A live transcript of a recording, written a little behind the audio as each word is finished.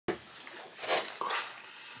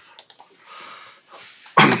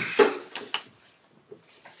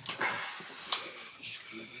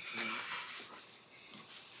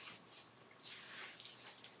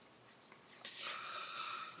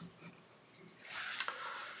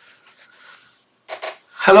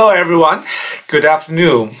Hello everyone, good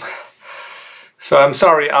afternoon. So I'm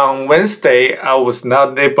sorry, on Wednesday I was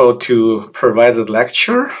not able to provide the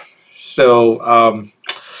lecture. So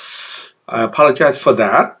I apologize for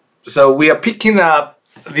that. So we are picking up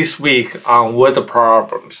this week on word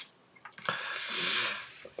problems.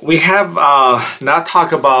 We have not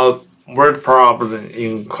talked about word problems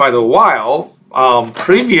in quite a while.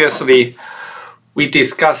 Previously, we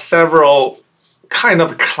discussed several kind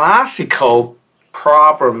of classical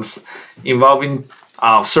problems involving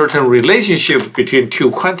certain relationship between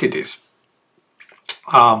two quantities.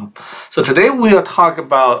 So today we will talk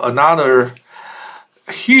about another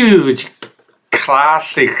huge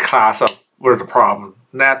classic class of word problem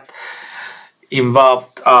that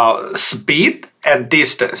involved speed and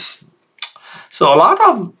distance. So a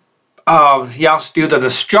lot of young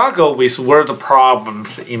students struggle with word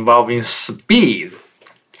problems involving speed,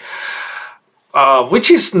 which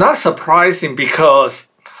is not surprising because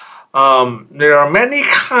there are many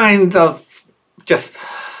kinds of just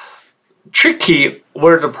tricky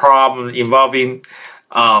word problems involving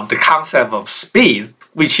the concept of speed,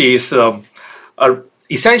 which is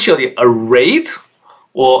essentially a rate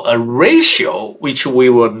or a ratio, which we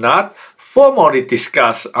will not formally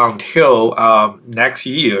discuss until next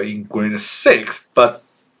year in grade 6. But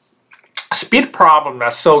speed problems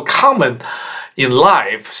are so common in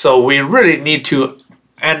life, so we really need to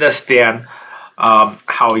understand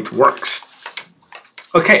how it works.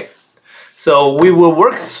 Okay, so we will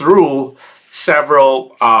work through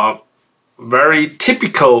several very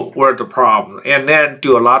typical word problems and then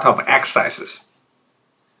do a lot of exercises.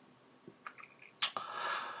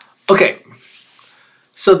 Okay,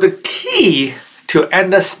 so the key to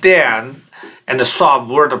understand and solve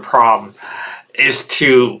word problem is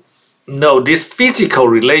to know this physical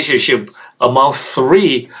relationship among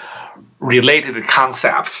three related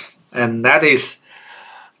concepts, and that is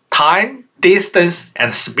time, distance,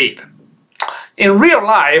 and speed. In real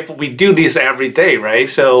life, we do this every day, right?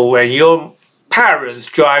 So when your parents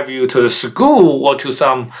drive you to the school or to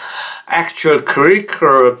some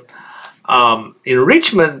extracurricular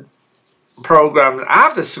enrichment program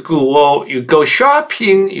after school, or you go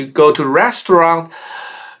shopping, you go to restaurant,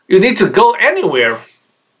 you need to go anywhere,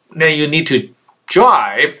 then you need to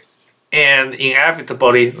drive, and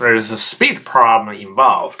inevitably there is a speed problem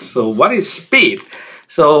involved. So what is speed?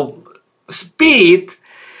 So speed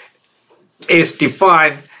is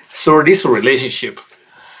defined through this relationship.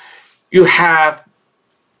 You have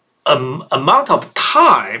an amount of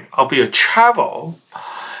time of your travel,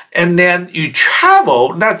 and then you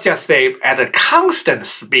travel not just say at a constant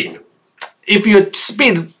speed. If your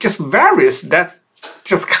speed just varies, that's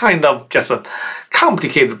just kind of just a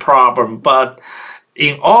complicated problem. But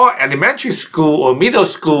in all elementary school or middle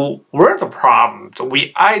school word problems,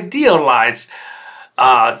 we idealize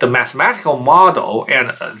the mathematical model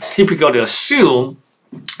and typically assume,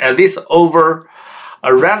 at least over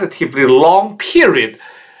a relatively long period,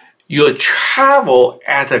 you travel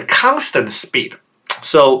at a constant speed.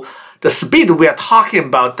 So the speed we are talking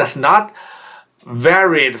about does not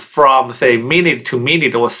vary from, say, minute to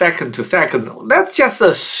minute or second to second. Let's just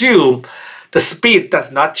assume the speed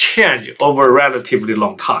does not change over a relatively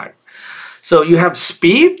long time. So you have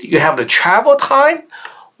speed, you have the travel time.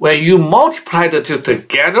 When you multiply the two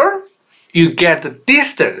together, you get the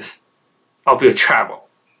distance of your travel.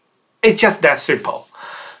 It's just that simple.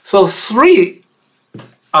 So three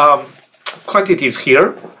quantities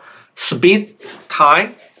here: speed,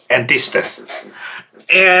 time, and distance.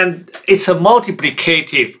 And it's a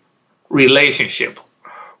multiplicative relationship.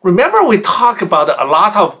 Remember, we talked about a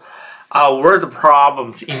lot of word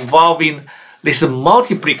problems involving this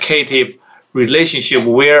multiplicative relationship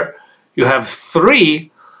where you have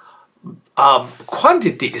three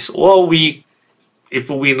quantities, or if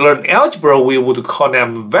we learn algebra, we would call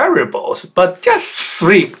them variables, but just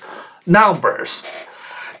three numbers.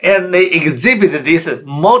 And they exhibit this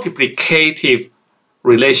multiplicative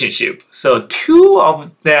relationship. So two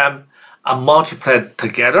of them are multiplied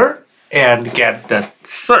together and get the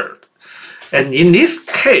third. And in this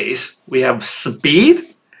case, we have speed.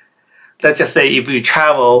 Let's just say if you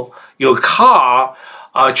travel, your car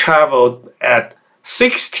traveled at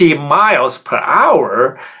 60 miles per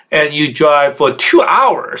hour and you drive for 2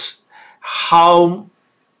 hours. How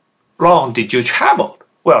long did you travel?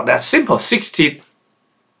 Well, that's simple. 60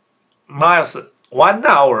 miles 1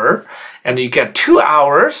 hour and you get 2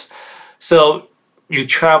 hours. So you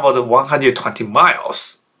traveled 120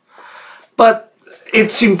 miles. But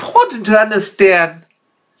it's important to understand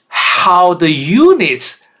how the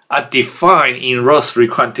units are defined in those three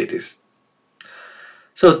quantities.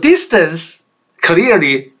 So distance,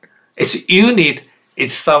 clearly, its unit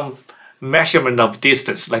it's some measurement of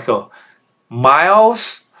distance, like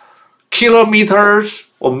miles, kilometers,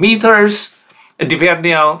 or meters,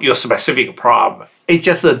 depending on your specific problem. It's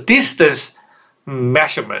just a distance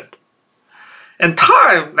measurement. And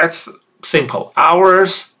time, that's simple.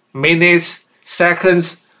 Hours, minutes,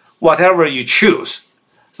 seconds, whatever you choose.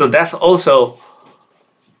 So that's also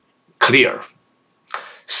clear.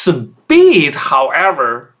 Speed,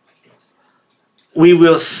 however, we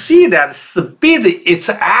will see that speed is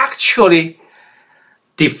actually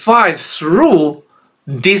defined through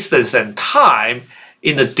distance and time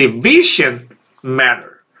in a division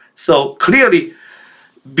manner. So clearly,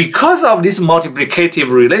 because of this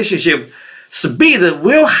multiplicative relationship, speed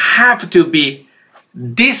will have to be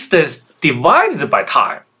distance divided by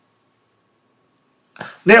time.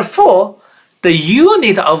 Therefore, the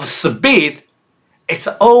unit of speed is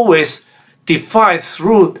always defined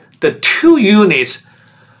through the two units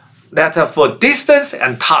that are for distance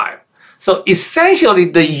and time. So essentially,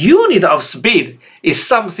 the unit of speed is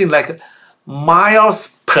something like miles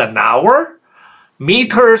per hour,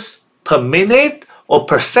 meters per minute, or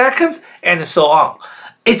per second, and so on.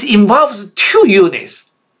 It involves two units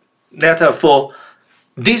that are for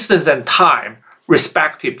distance and time,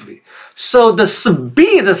 respectively. So the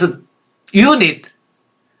speed unit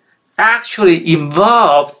actually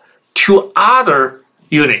involves two other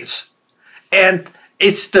units. And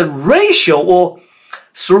it's the ratio, or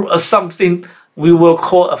through something we will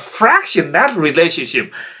call a fraction, that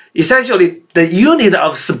relationship. Essentially, the unit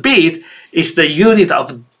of speed is the unit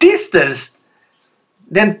of distance,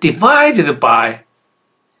 then divided by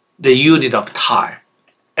the unit of time.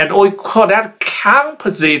 And we call that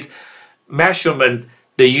composite measurement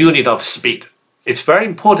the unit of speed. It's very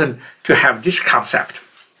important to have this concept.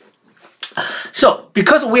 So,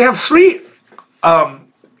 because we have three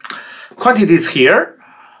quantities here,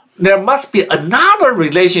 there must be another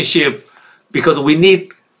relationship, because we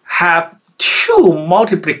need have two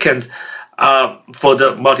multiplicants for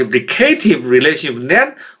the multiplicative relationship.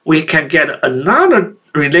 Then we can get another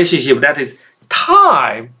relationship, that is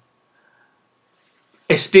time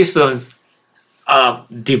is distance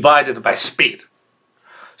divided by speed.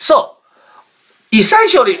 So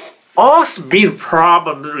essentially, all speed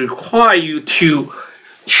problems require you to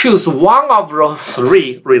choose one of those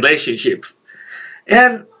three relationships.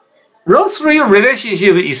 And those three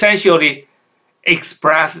relationships essentially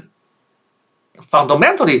express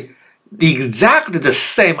fundamentally exactly the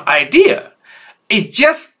same idea. It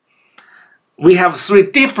just, we have three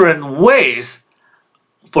different ways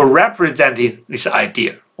for representing this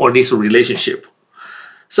idea or this relationship.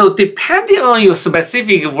 So depending on your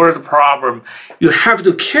specific word problem, you have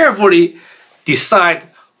to carefully decide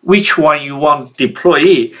which one you want to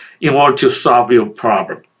deploy in order to solve your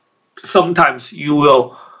problem. Sometimes you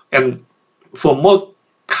will, and for more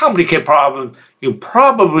complicated problems, you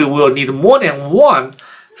probably will need more than one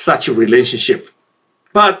such relationship.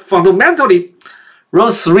 But fundamentally,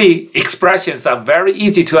 those three expressions are very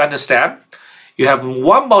easy to understand. You have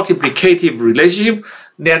one multiplicative relationship,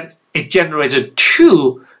 then it generates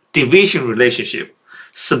two division relationship.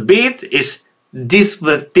 Speed is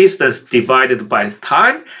distance divided by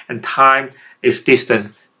time, and time is distance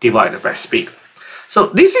divided by speed. So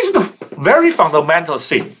this is the very fundamental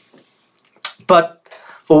thing. But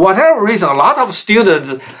for whatever reason, a lot of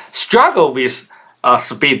students struggle with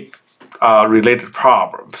speed related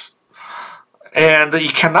problems. And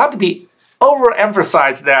it cannot be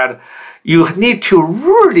overemphasized that you need to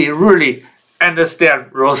really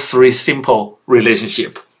understand those three simple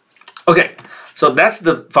relationships. Okay, so that's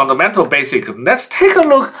the fundamental basic. Let's take a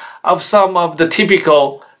look of some of the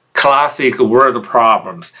typical classic word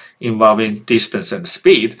problems involving distance and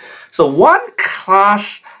speed. So one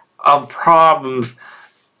class of problems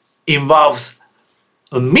involves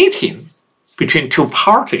a meeting between two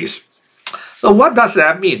parties. So what does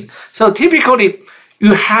that mean? So typically,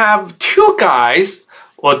 you have two guys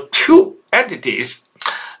or two entities.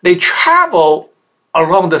 They travel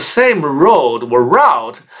along the same road or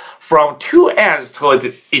route from two ends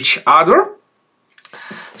toward each other.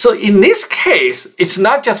 So in this case, it's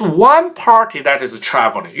not just one party that is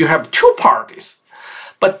traveling. You have two parties.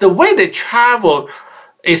 But the way they travel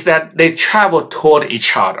is that they travel toward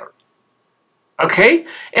each other. Okay?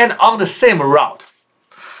 And on the same route.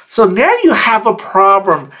 So now you have a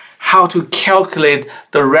problem how to calculate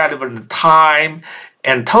the relevant time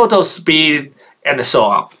and total speed and so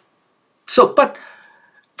on. So, but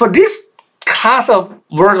for this class of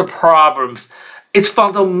word problems, it's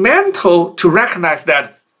fundamental to recognize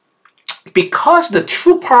that because the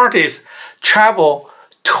two parties travel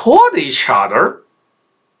toward each other,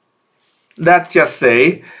 let's just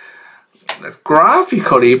say that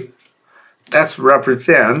graphically, let's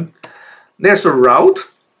represent there's a route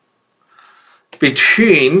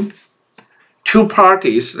between two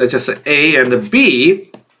parties, let's just say A and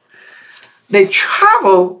B. They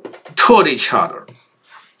travel toward each other.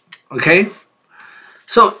 Okay?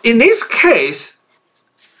 So in this case,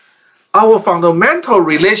 our fundamental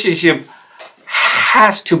relationship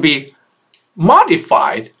has to be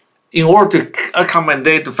modified in order to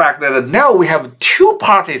accommodate the fact that now we have two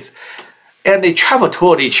parties and they travel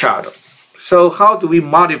toward each other. So how do we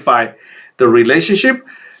modify the relationship?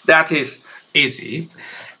 That is easy.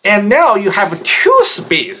 And now you have two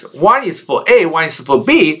speeds. One is for A, one is for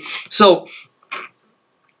B. So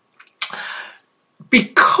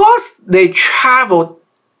because they travel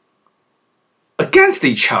against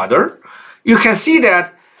each other, you can see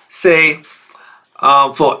that, say,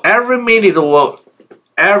 for every minute or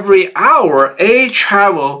every hour, A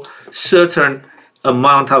travel certain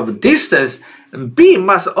amount of distance, and B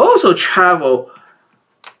must also travel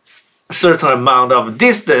a certain amount of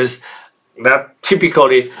distance that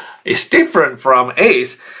typically is different from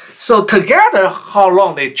A's. So together, how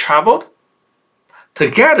long they traveled?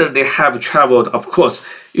 Together they have traveled, of course,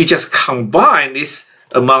 you just combine this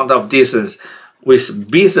amount of distance with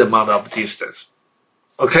B's amount of distance.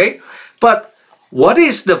 Okay? But what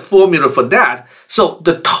is the formula for that? So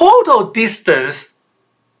the total distance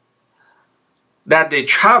that they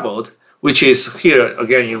traveled, which is here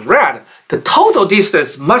again in red, the total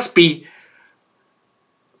distance must be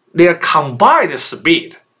their combined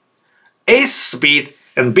speed. A's speed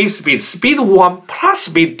and B's speed, speed 1 plus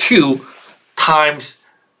speed 2 times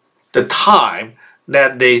the time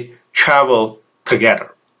that they travel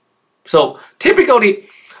together. So typically,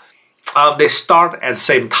 they start at the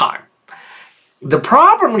same time. The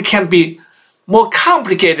problem can be more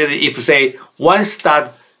complicated if, say, one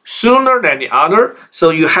starts sooner than the other. So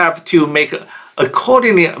you have to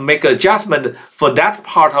accordingly make adjustment for that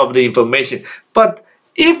part of the information. But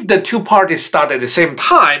if the two parties start at the same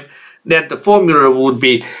time, then the formula would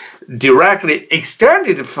be directly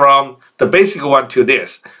extended from the basic one to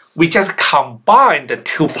this. We just combine the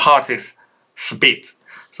two parties' speeds.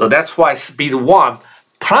 So that's why speed 1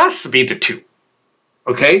 plus speed 2.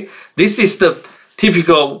 Okay? This is the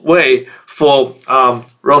typical way for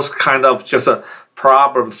those kind of just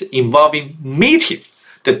problems involving meeting.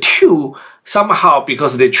 The two, somehow,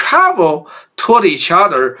 because they travel toward each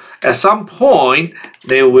other, at some point,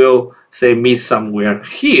 they will, say, meet somewhere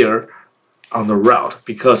here on the route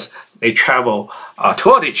because they travel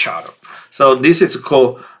toward each other. So this is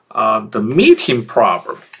called the meeting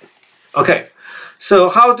problem. Okay, so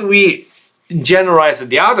how do we generalize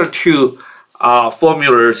the other two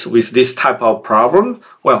formulas with this type of problem?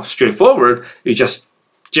 Well, straightforward. You just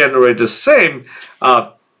generate the same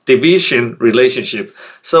division relationship.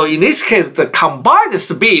 So in this case, the combined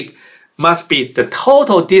speed must be the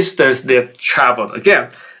total distance they traveled.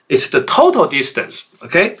 Again, it's the total distance.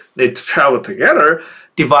 Okay, they travel together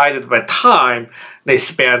divided by time they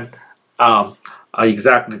spend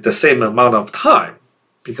exactly the same amount of time,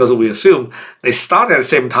 because we assume they start at the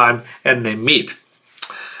same time and they meet.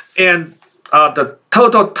 And the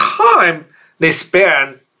total time they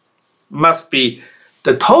spend must be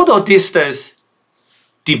the total distance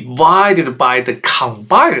divided by the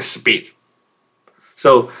combined speed.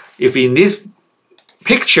 So if in this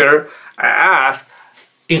picture I ask,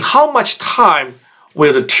 in how much time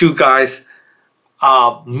will the two guys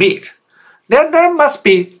meet? Then that must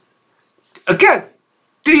be, again,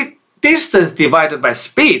 the distance divided by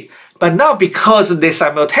speed. But now because they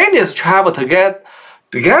simultaneously travel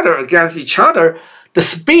together against each other, the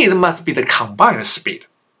speed must be the combined speed.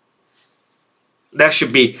 That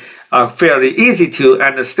should be fairly easy to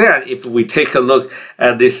understand if we take a look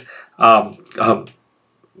at this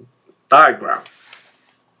diagram.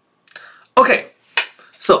 Okay,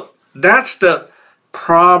 so that's the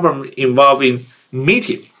problem involving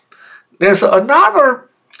meeting. There's another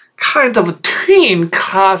kind of twin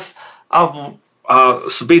class of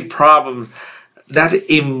speed problem that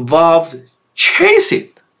involved chasing.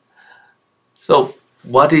 So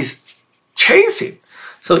what is chasing?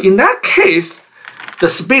 So in that case, the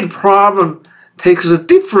speed problem takes a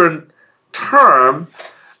different term.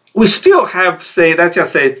 We still have, say, let's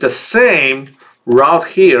just say the same route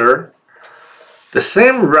here, the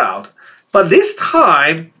same route, but this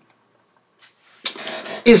time,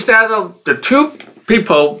 instead of the two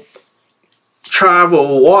people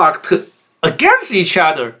walk against each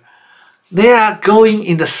other, they are going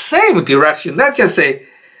in the same direction. Let's just say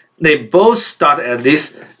they both start at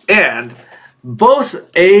this end. Both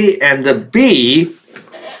A and B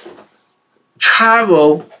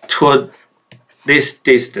travel toward this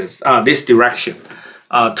distance, this direction,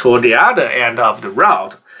 toward the other end of the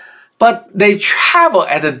route, but they travel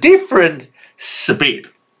at a different speed.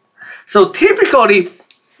 So typically,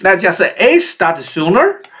 let's just say A starts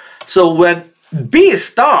sooner. So when B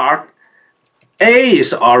starts, A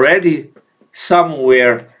is already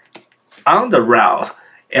somewhere on the route,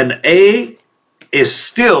 and A is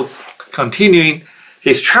still continuing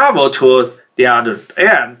his travel toward the other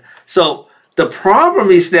end. So the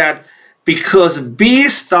problem is that because B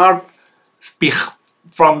starts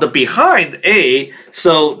from the behind A,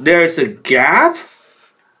 so there's a gap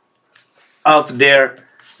of their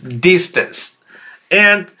distance.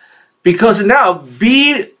 And because now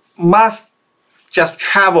B must just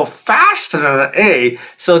travel faster than A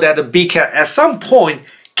so that B can at some point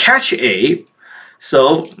catch A.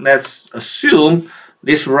 So let's assume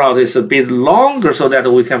this route is a bit longer so that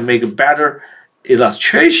we can make a better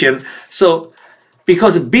illustration. So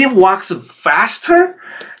because B walks faster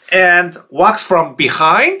and walks from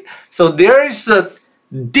behind, so there is a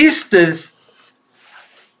distance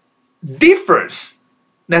difference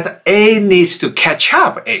that A needs to catch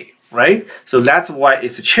up A, right? So that's why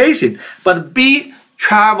it's chasing. But B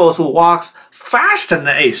walks faster than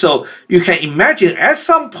A. So you can imagine at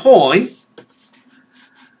some point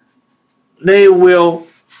they will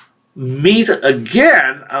meet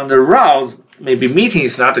again on the route. Maybe meeting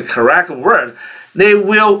is not the correct word. They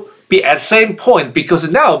will be at the same point because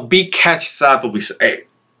now B catches up with A.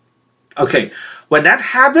 Okay, when that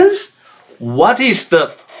happens, what is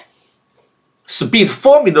the speed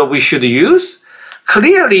formula we should use?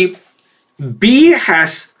 Clearly, B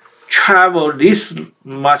has traveled this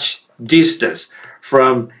much distance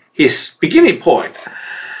from his beginning point.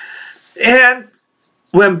 And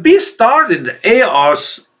when B started, A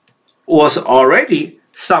was already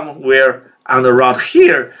somewhere on the route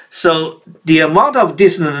here. So the amount of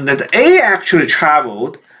distance that A actually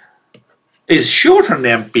traveled is shorter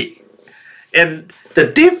than B. And the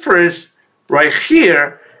difference right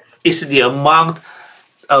here is the amount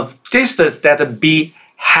of distance that B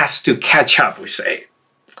has to catch up with A.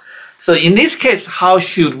 So in this case, how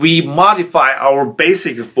should we modify our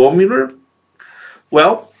basic formula?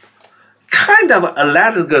 Well, kind of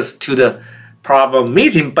analogous to the problem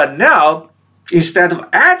meeting, but now instead of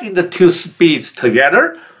adding the two speeds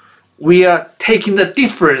together, we are taking the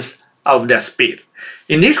difference of their speed.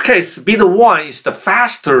 In this case, speed 1 is the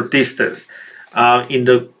faster distance. In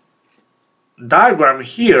the diagram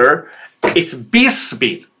here, it's B's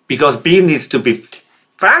speed because B needs to be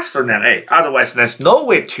faster than A. Otherwise, there's no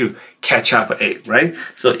way to catch up A, right?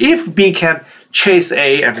 So if B can chase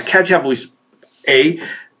A and catch up with A,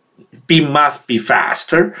 B must be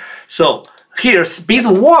faster. So here, speed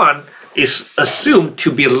 1 is assumed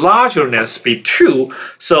to be larger than speed 2.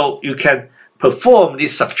 So you can perform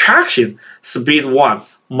this subtraction, speed 1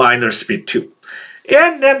 minus speed 2.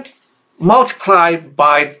 And then multiply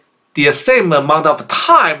by the same amount of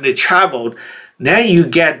time they traveled, then you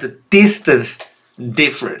get the distance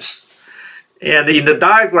difference. And in the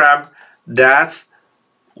diagram, that's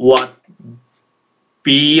what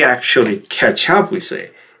B actually catch up with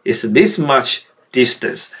A. It's this much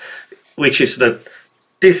distance, which is the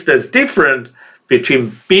distance difference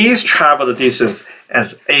between B's traveled distance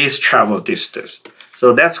and A's traveled distance.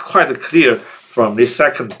 So that's quite clear from this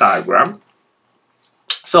second diagram.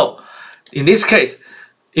 So in this case,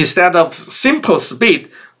 instead of simple speed,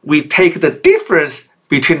 we take the difference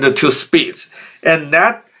between the two speeds, and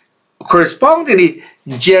that correspondingly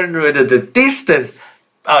generated the distance,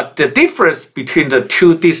 the difference between the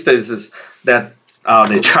two distances that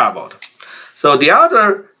they traveled. So the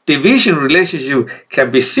other division relationship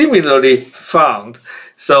can be similarly found.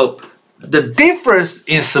 So the difference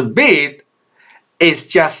in speed is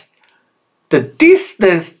just the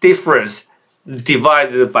distance difference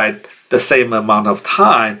divided by the same amount of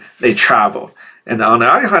time they traveled. And on the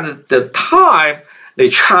other hand, the time they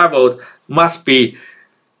traveled must be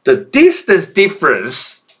the distance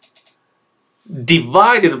difference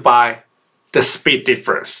divided by the speed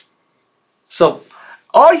difference. So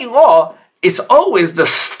all in all, it's always the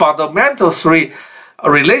fundamental three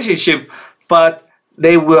relationship, but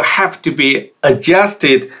they will have to be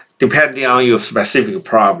adjusted depending on your specific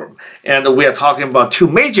problem. And we are talking about two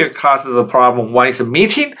major classes of problem. One is a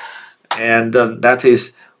meeting, and that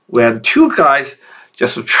is when two guys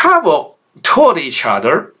just travel toward each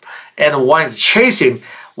other, and one is chasing.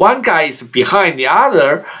 One guy is behind the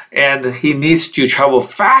other, and he needs to travel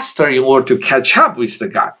faster in order to catch up with the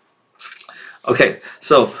guy. Okay,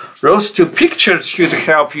 so those two pictures should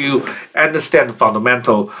help you understand the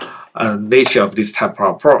fundamental nature of this type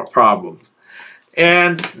of problem.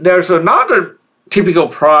 And there's another typical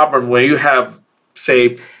problem where you have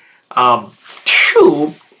say,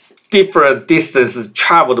 two different distances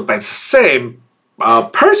traveled by the same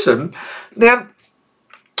person, then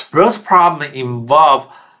those problems involve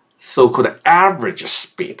so-called average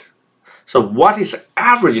speed. So what is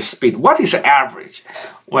average speed? What is average?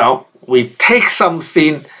 Well, we take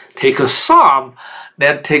something, take a sum,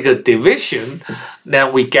 then take a division,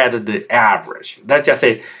 then we get the average. Let's just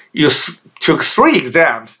say you took 3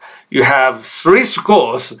 exams, you have 3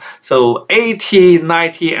 scores, so 80,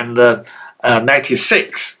 90, and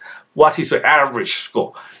 96. What is your average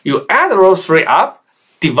score? You add those 3 up,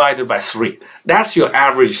 divided by 3. That's your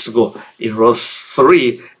average score in those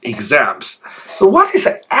 3 exams. So what is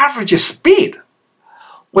the average speed?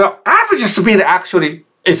 Well, average speed actually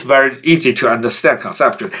is very easy to understand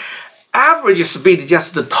conceptually. Average speed is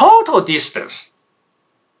just the total distance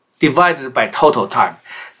divided by total time.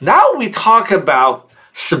 Now we talk about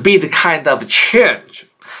speed kind of change,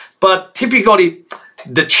 but typically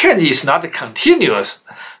the change is not continuous.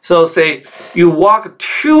 So say you walk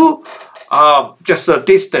 2 just a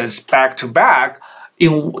distance back to back.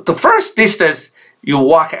 In the first distance, you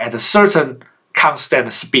walk at a certain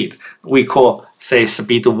constant speed. We call, say,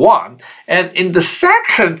 speed 1. And in the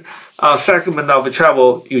second segment of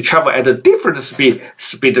travel, you travel at a different speed,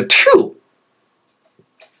 speed 2.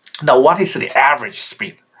 Now, what is the average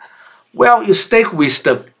speed? Well, you stick with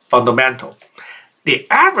the fundamental. The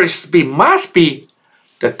average speed must be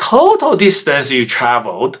the total distance you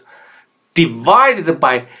traveled divided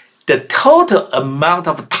by the total amount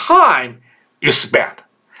of time you spent.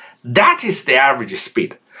 That is the average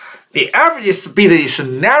speed. The average speed is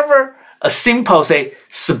never a simple, say,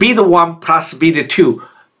 speed 1 plus speed 2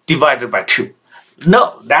 divided by 2.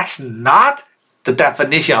 No, that's not the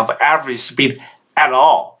definition of average speed at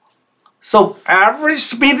all. So average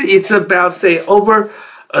speed is about, say, over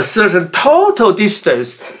a certain total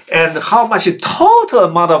distance and how much total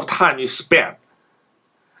amount of time you spend.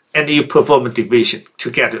 And you perform a division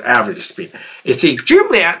to get the average speed. It's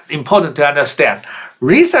extremely important to understand.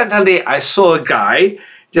 Recently, I saw a guy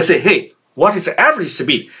just say, hey, what is the average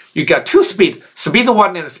speed? You got 2 speed, speed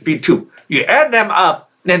 1 and speed 2. You add them up,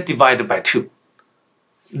 then divide by 2.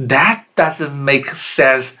 That doesn't make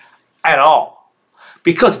sense at all.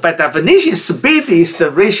 Because by definition, speed is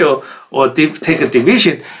the ratio, or take a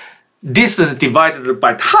division, distance divided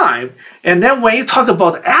by time. And then when you talk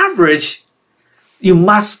about average, you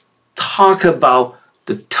must talk about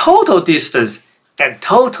the total distance and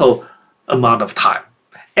total amount of time.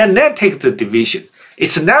 And then take the division.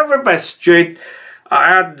 It's never by straight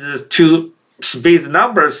add the 2 speed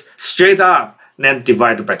numbers straight up, then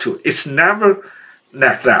divide by 2. It's never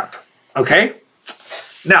like that. Okay?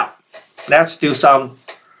 Now, let's do some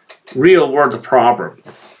real world problem.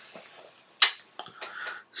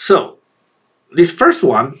 So, this first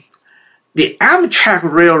one, the Amtrak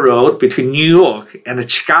Railroad between New York and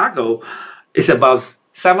Chicago is about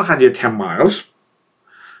 710 miles.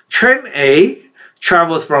 Train A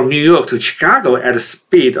travels from New York to Chicago at a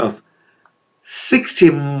speed of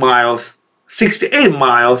 68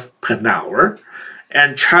 miles per hour.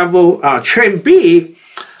 And train B,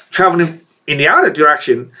 traveling in the other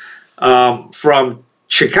direction from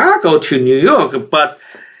Chicago to New York, but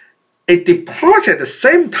it departs at the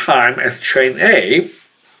same time as train A.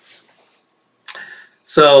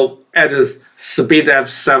 So at a speed of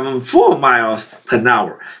 74 miles per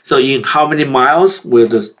hour. So in how many miles will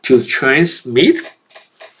the 2 trains meet?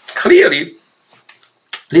 Clearly,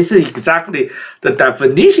 this is exactly the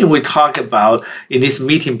definition we talk about in this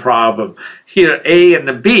meeting problem. Here, A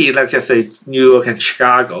and B, let's just say New York and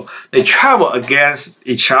Chicago, they travel against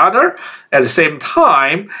each other at the same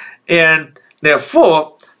time, and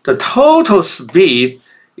therefore, the total speed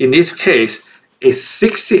in this case is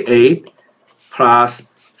 68 plus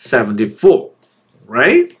 74,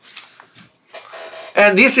 right?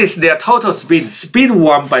 And this is their total speed, speed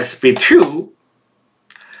 1 by speed 2.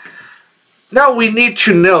 Now we need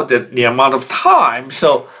to know the amount of time.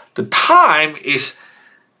 So the time is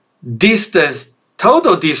distance,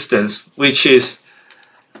 total distance, which is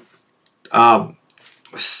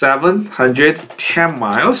 710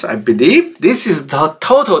 miles, I believe. This is the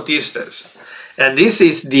total distance. And this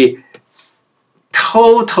is the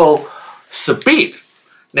total speed.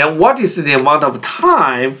 Now what is the amount of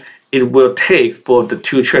time it will take for the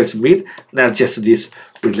 2 trains to meet? That's just this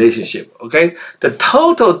relationship, okay? The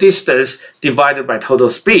total distance divided by total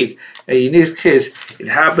speed. And in this case, it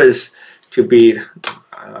happens to be,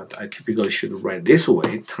 I typically should write this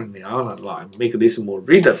way, turn it on a line, make this more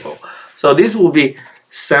readable. So this will be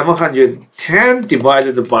 710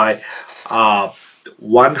 divided by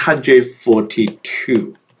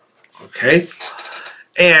 142, okay?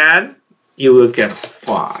 And you will get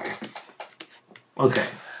 5. Okay.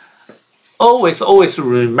 Always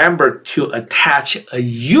remember to attach a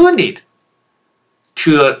unit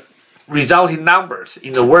to resulting numbers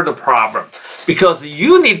in the word problem, because the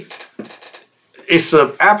unit is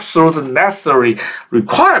an absolute necessary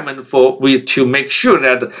requirement for we to make sure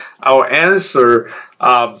that our answer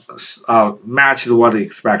matches what we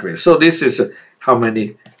expected. So this is how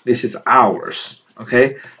many, this is hours,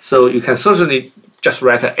 okay? So you can certainly just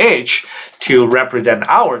write an H to represent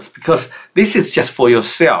hours, because this is just for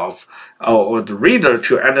yourself or the reader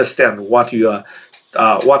to understand what you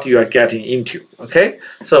are getting into, okay?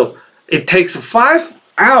 So it takes 5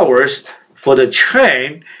 hours for the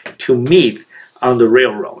train to meet on the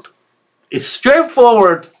railroad. It's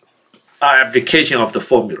straightforward application of the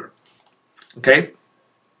formula, okay?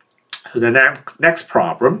 So the next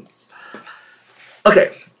problem. Okay,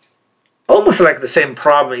 almost like the same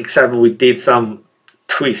problem except we did some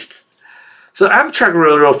twist. So Amtrak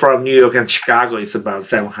Railroad from New York and Chicago is about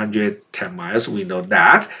 710 miles, we know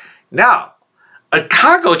that. Now, a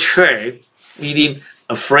cargo train, meaning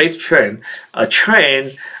a freight train, a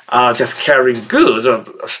train just carrying goods or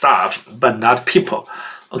stuff, but not people.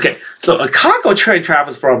 Okay, so a cargo train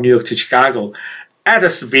travels from New York to Chicago at a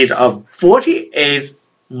speed of 48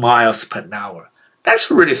 miles per hour.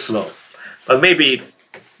 That's really slow, but maybe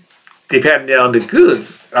depending on the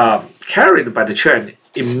goods carried by the train,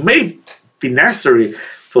 it may be necessary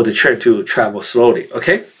for the train to travel slowly,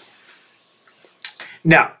 okay?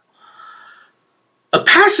 Now, a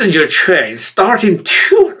passenger train starting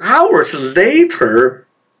 2 hours later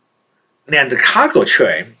than the cargo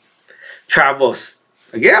train travels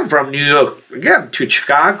again from New York again to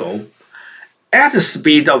Chicago at the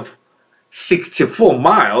speed of 64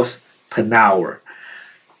 miles per hour.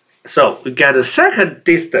 So we get a second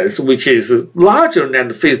distance which is larger than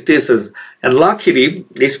the first distance, and luckily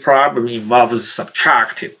this problem involves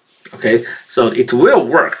subtracting, okay? So it will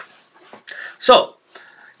work. So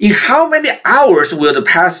in how many hours will the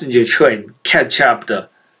passenger train catch up the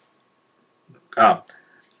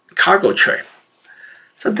cargo train?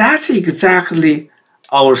 So that's exactly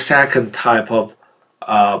our second type of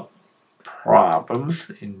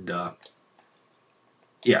problems in the,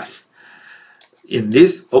 yes. In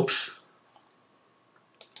this, oops.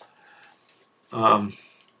 So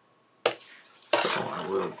I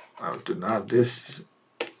will do not this,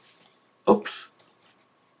 oops.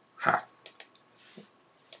 Ha.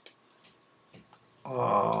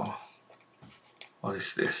 Oh, what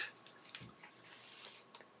is this?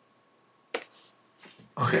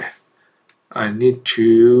 Okay, I need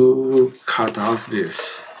to cut off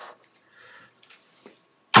this.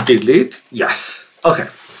 Delete, yes. Okay,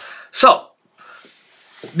 so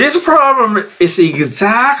this problem is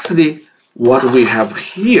exactly what we have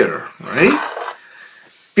here, right?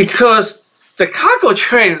 Because the cargo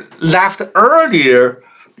train left earlier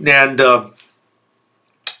than the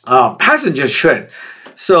passenger train.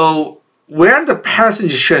 So when the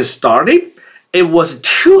passenger train started, it was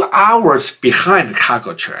 2 hours behind the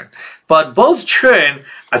cargo train. But both trains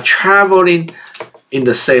are traveling in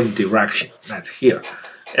the same direction, that's here.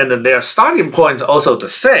 And their starting point is also the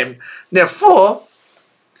same. Therefore,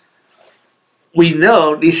 we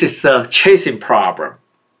know this is a chasing problem.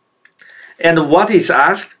 And what is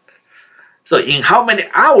asked? So in how many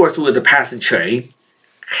hours will the passenger train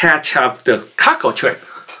catch up the cargo train?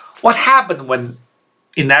 What happened when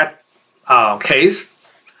in that case?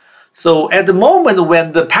 So at the moment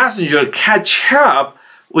when the passenger catch up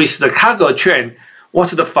with the cargo train,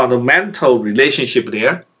 what's the fundamental relationship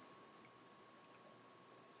there?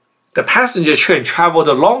 The passenger train traveled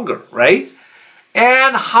longer, right?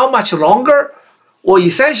 And how much longer? Well,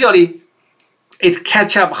 essentially, it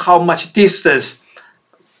catch up how much distance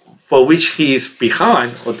for which he is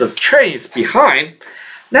behind, or the train is behind.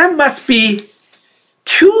 That must be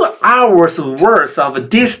 2 hours worth of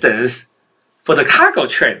distance for the cargo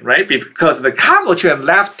train, right? Because the cargo train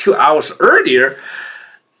left 2 hours earlier.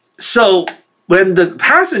 So when the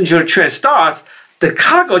passenger train starts, the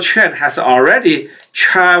cargo train has already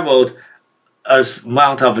traveled an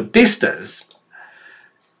amount of distance.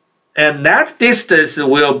 And that distance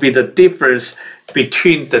will be the difference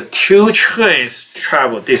between the two trains'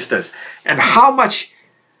 travel distance. And how much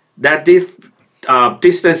that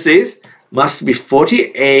distance is must be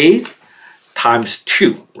 48 times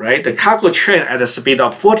 2, right? The cargo train at a speed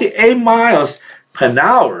of 48 miles per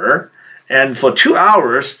hour, and for 2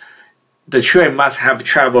 hours, the train must have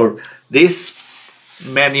traveled this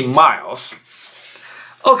many miles.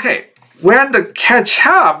 Okay, when the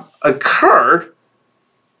catch-up occurred,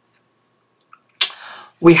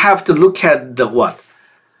 we have to look at the what?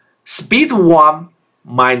 Speed 1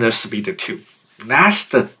 minus speed 2. That's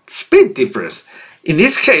the speed difference. In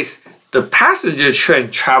this case, the passenger train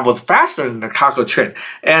travels faster than the cargo train,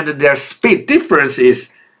 and their speed difference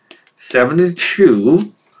is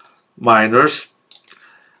 72 minus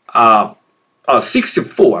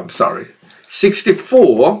 64, I'm sorry.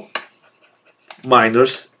 64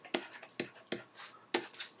 minus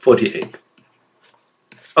 48.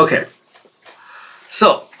 Okay,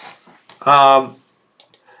 so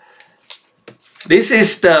this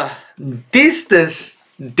is the distance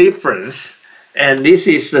difference, and this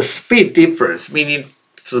is the speed difference, meaning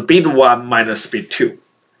speed 1 minus speed 2.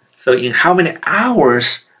 So in how many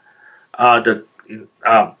hours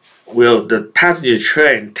will the passenger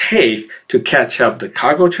train take to catch up the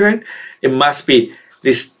cargo train? It must be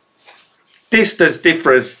this distance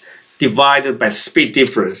difference divided by speed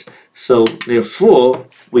difference. So therefore,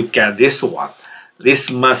 we get this one. This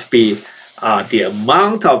must be the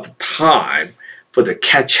amount of time for the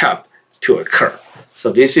catch up to occur.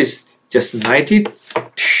 So this is just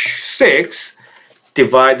 96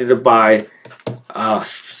 divided by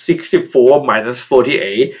 64 minus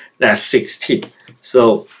 48, that's 16.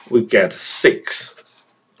 So we get 6.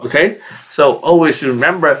 Okay, so always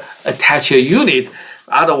remember, attach a unit,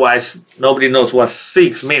 otherwise nobody knows what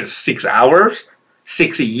 6 means. 6 hours,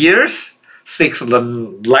 6 years, 6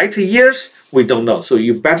 light years, we don't know. So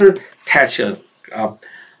you better attach a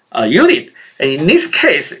unit. And in this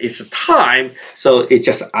case, it's time, so it's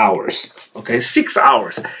just hours. Okay, 6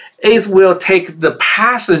 hours. It will take the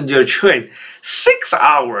passenger train 6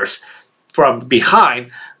 hours from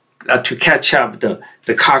behind to catch up the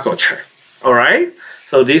cargo train. All right.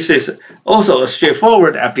 So this is also a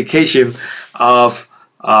straightforward application of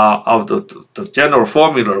the general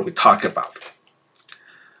formula we talked about.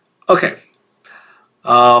 Okay.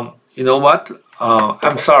 You know what?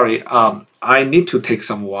 I'm sorry. I need to take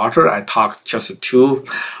some water. I talked just too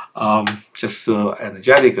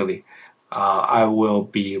energetically. I will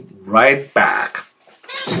be right back.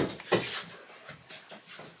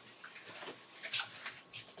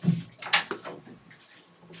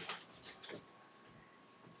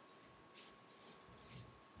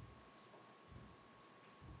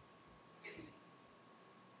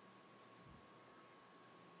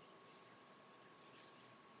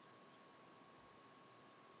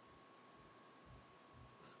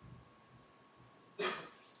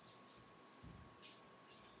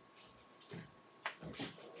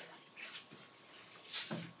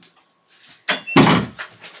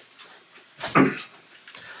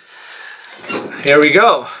 Here we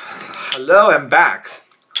go. Hello, I'm back.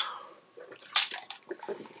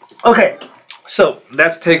 Okay, so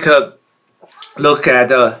let's take a look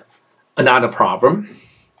at another problem.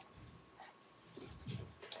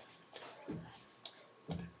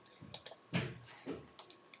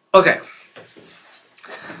 Okay.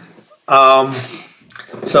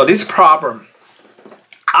 So this problem,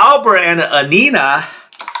 Albert and Anina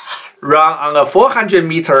run on a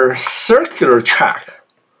 400-meter circular track.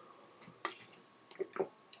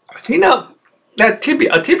 You know, that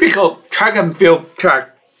a typical track and field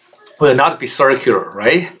track will not be circular,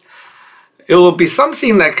 right? It will be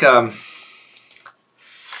something like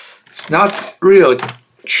it's not real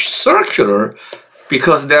circular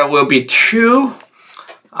because there will be two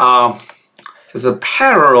there's a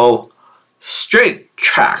parallel straight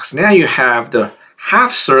tracks. Now you have the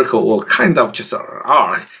half circle or kind of just an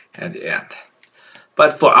arc at the end.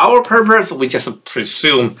 But for our purpose, we just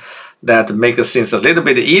presume that to make things a little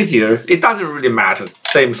bit easier. It doesn't really matter,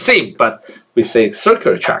 same thing, but we say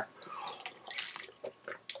circular track.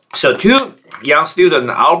 So two young students,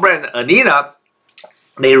 Albert and Anina,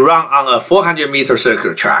 they run on a 400-meter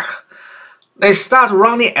circular track. They start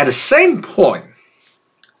running at the same point,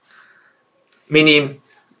 meaning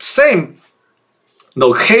same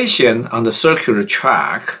location on the circular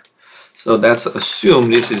track. So let's assume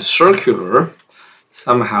this is circular.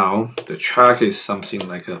 Somehow the track is something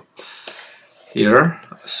like a here,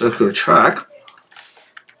 a circular track.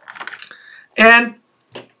 And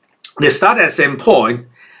they start at the same point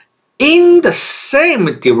in the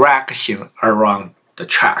same direction around the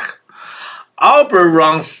track. Albert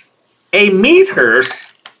runs 8 meters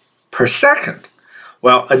per second,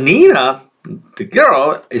 while Anina, the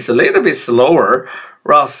girl, is a little bit slower,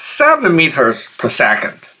 runs 7 meters per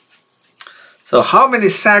second. So how many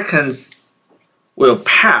seconds will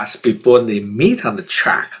pass before they meet on the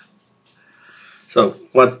track? So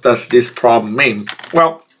what does this problem mean?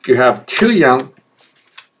 Well, you have two young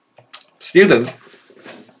students.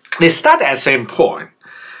 They start at the same point.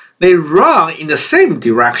 They run in the same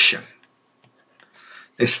direction.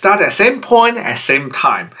 They start at the same point at the same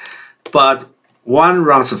time. But one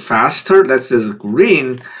runs faster. That's the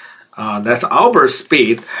green. That's Albert's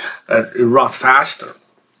speed. It runs faster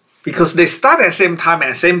because they start at the same time at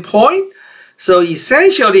the same point. So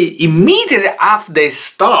essentially, immediately after they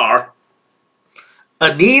start,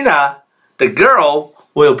 Alina, the girl,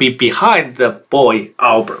 will be behind the boy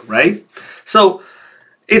Albert, right? So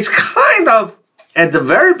it's kind of at the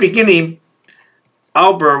very beginning,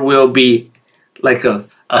 Albert will be like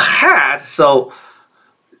ahead. So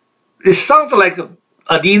it sounds like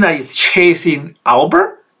Alina is chasing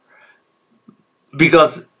Albert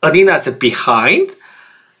because Alina is behind,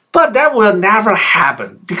 but that will never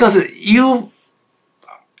happen because you're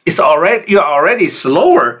already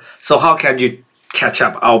slower. So how can you catch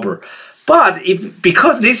up Albert? But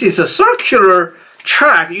because this is a circular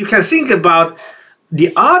track, you can think about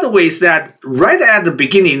the other ways that right at the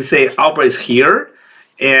beginning, say Albert is here,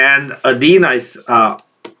 and Alina is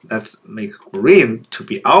let's make green to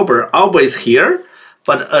be Albert. Albert is here,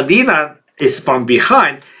 but Alina is from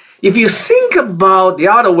behind. If you think about the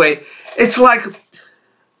other way, it's like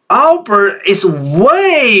Albert is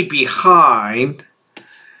way behind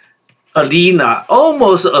Alina,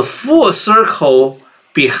 almost a full circle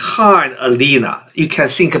behind Alina. You can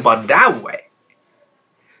think about that way.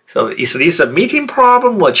 So is this a meeting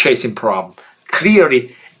problem or chasing problem?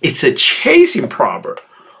 Clearly, it's a chasing problem.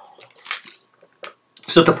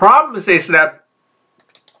 So the problem is that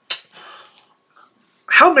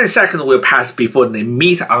how many seconds will pass before they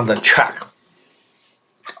meet on the track?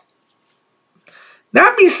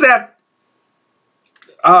 That means that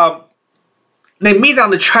they meet on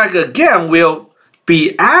the track again will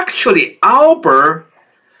be actually Albert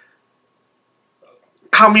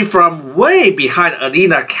coming from way behind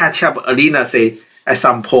Alina, catch up Alina, say, at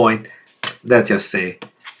some point, let's just say,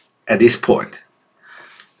 at this point.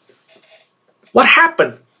 What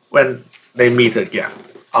happened when they meet again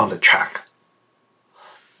on the track?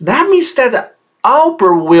 That means that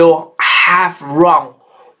Albert will have run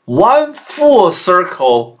one full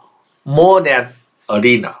circle more than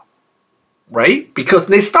Alina, right? Because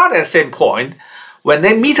they start at the same point. When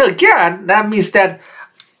they meet again, that means that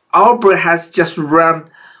Albert has just run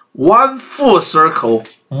one full circle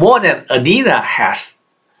more than Alina has.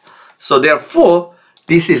 So therefore,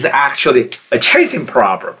 this is actually a chasing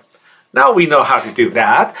problem. Now we know how to do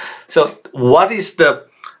that. So what is the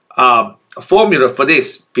formula for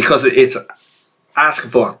this? Because it's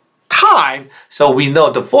asked for time, so we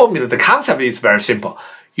know the formula, the concept is very simple.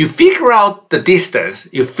 You figure out the distance,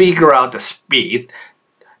 you figure out the speed,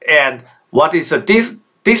 and what is the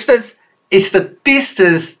distance? It's the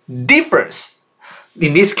distance difference.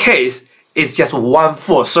 In this case, it's just one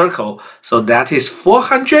full circle, so that is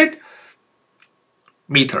 400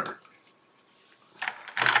 meters.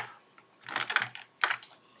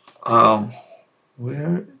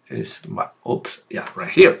 Where is my, oops, yeah, right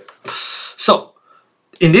here. So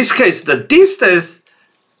in this case, the distance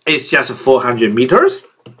is just 400 meters.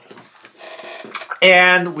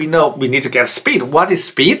 And we know we need to get speed. What is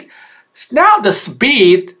speed? Now the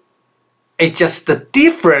speed is just the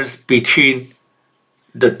difference between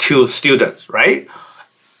the two students, right?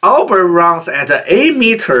 Albert runs at 8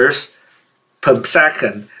 meters per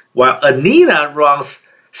second, while Alina runs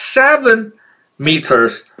 7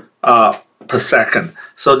 meters per second.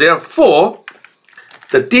 So therefore,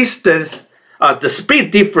 the distance, the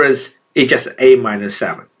speed difference is just 8 minus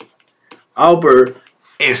 7. Albert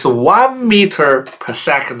is 1 meter per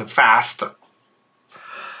second faster.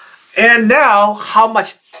 And now, how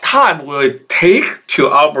much time will it take to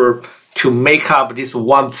Albert to make up this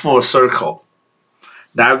one full circle?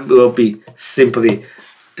 That will be simply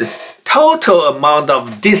the total amount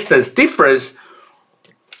of distance difference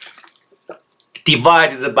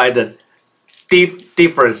divided by the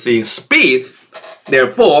difference in speeds.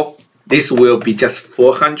 Therefore, this will be just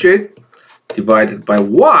 400 divided by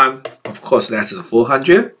 1. Of course, that's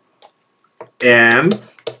 400. And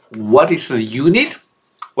what is the unit?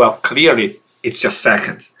 Well, clearly, it's just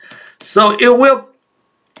seconds. So it will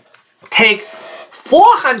take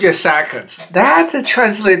 400 seconds. That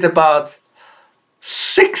translates about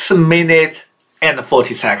 6 minutes and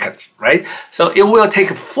 40 seconds, right? So it will take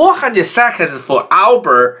 400 seconds for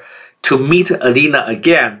Albert to meet Alina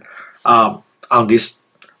again on this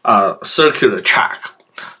circular track.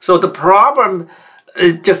 So the problem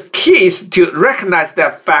just key is to recognize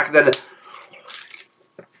that fact that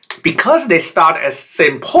because they start at the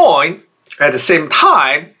same point, at the same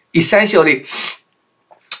time, essentially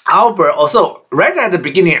Albert also, right at the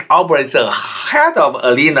beginning, Albert is ahead of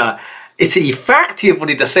Alina. It's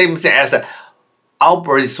effectively the same thing as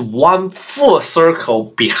Albert is one full circle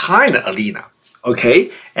behind Alina.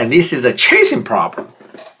 Okay, and this is a chasing problem.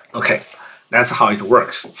 Okay, That's how it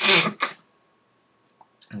works.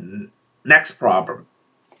 Next problem.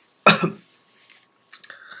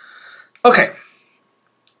 Okay.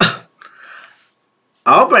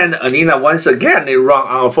 Albert and Alina, once again, they run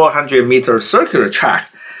on a 400-meter circular track.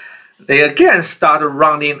 They again start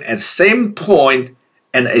running at the same point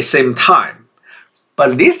and at the same time.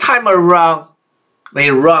 But this time around, they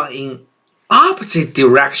run in opposite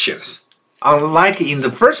directions. Unlike in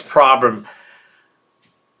the first problem,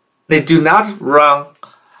 they do not run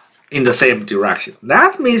in the same direction.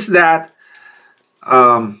 That means that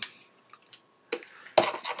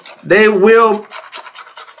they will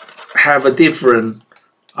have a different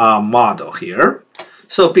model here.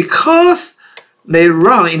 So because they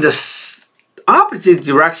run in the opposite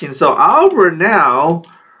direction, so Albert now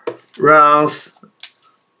runs,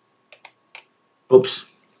 oops,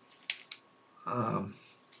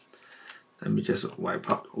 let me just wipe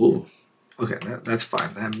out. Ooh, okay, that's fine.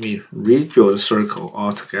 Let me redraw the circle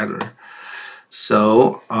altogether.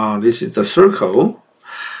 So this is the circle.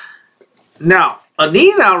 Now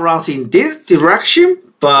Alina runs in this direction,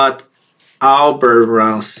 but Albert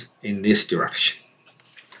runs in this direction.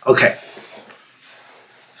 Okay.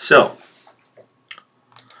 So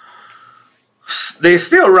they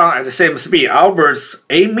still run at the same speed. Albert's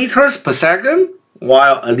 8 meters per second,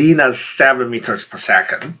 while Alina's 7 meters per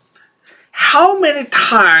second. How many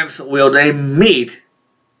times will they meet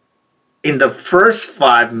in the first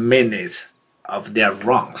 5 minutes of their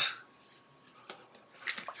runs?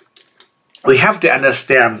 We have to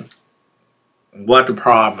understand what the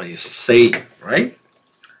problem is saying, right?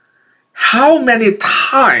 How many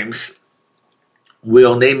times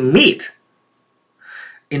will they meet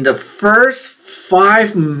in the first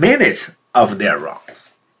 5 minutes of their run?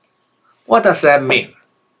 What does that mean?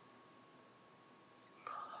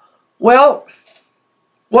 Well,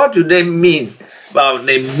 what do they mean about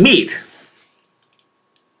they meet?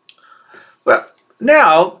 Well,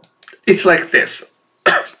 now it's like this.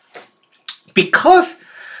 Because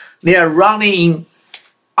they are running in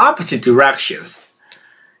opposite directions,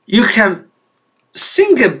 you can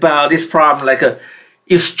think about this problem like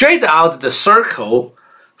you straighten out the circle,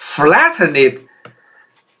 flatten it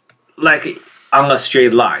like on a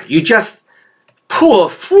straight line. You just pull a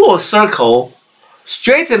full circle,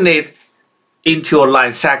 straighten it into a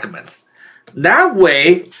line segment. That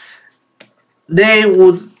way, they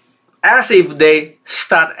would, as if they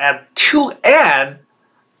start at two ends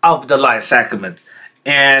of the line segment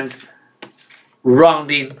and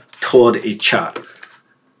rounding toward each other,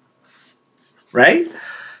 right?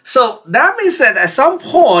 So that means that at some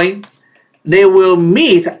point they will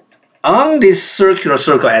meet on this circular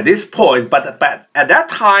circle at this point, but at that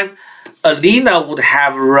time Alina would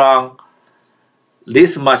have run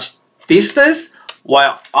this much distance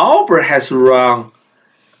while Albert has run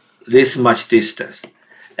this much distance.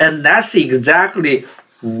 And that's exactly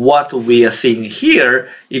what we are seeing here.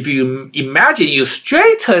 If you imagine you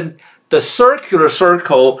straighten the circular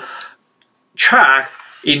circle track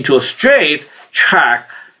into a straight track,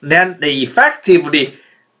 then they effectively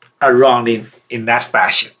are running in that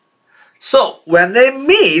fashion. So when they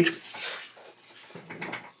meet,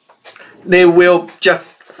 they will just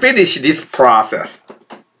finish this process.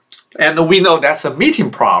 And we know that's a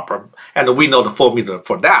meeting problem, and we know the formula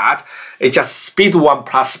for that. It's just speed 1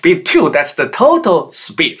 plus speed 2. That's the total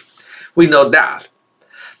speed. We know that.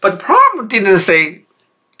 But the problem didn't say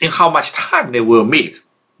in how much time they will meet.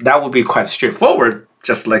 That would be quite straightforward,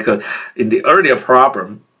 just like in the earlier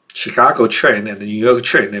problem, Chicago train and the New York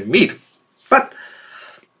train, they meet. But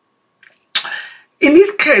in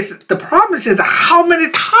this case, the problem is how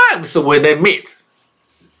many times will they meet?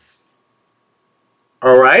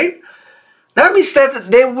 All right? That means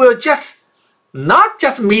that they will just not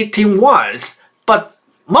just meeting once, but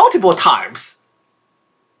multiple times.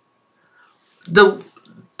 The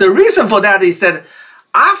reason for that is that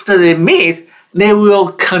after they meet, they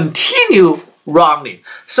will continue running.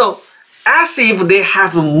 So as if they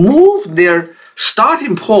have moved their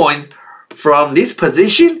starting point from this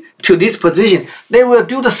position to this position, they will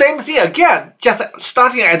do the same thing again, just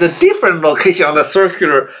starting at a different location on the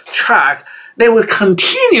circular track. They will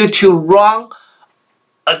continue to run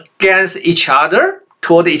against each other,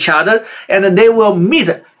 toward each other, and then they will meet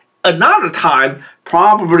another time.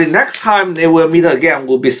 Probably next time they will meet again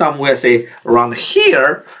will be somewhere, say, around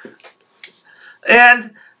here.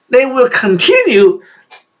 And they will continue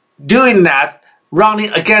doing that,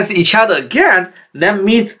 running against each other again, then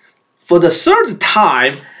meet for the third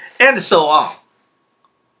time, and so on.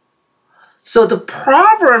 So the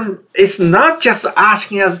problem is not just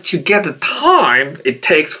asking us to get the time it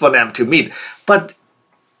takes for them to meet, but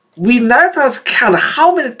we let us count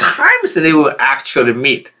how many times they will actually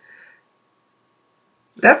meet.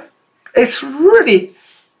 That it's really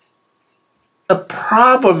a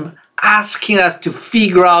problem asking us to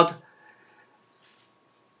figure out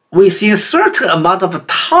within a certain amount of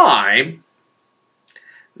time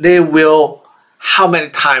how many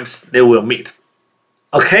times they will meet.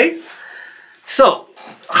 Okay? So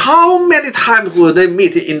how many times will they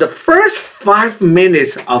meet in the first 5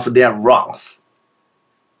 minutes of their runs?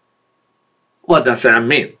 What does that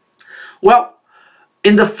mean? Well,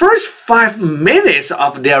 in the first 5 minutes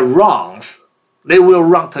of their runs, they will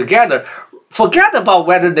run together. Forget about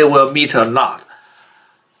whether they will meet or not.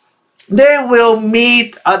 They will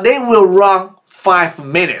meet. They will run 5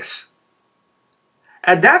 minutes.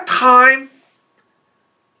 At that time,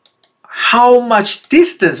 how much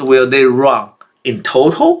distance will they run in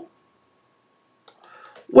total?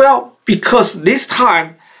 Well, because this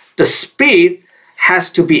time the speed has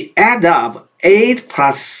to be added up 8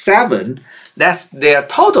 plus 7. That's their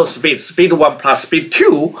total speed. Speed 1 plus speed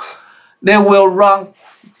 2. They will run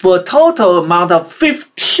for a total amount of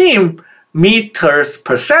 15 meters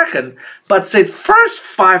per second, but say first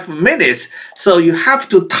 5 minutes, so you have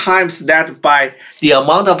to times that by the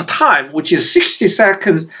amount of time, which is 60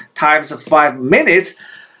 seconds times 5 minutes,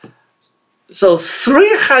 so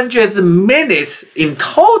 300 minutes in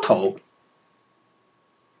total.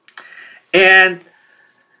 And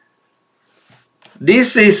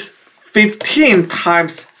this is 15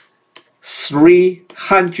 times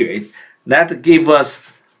 300. That gives us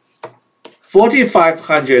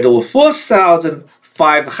 4,500 or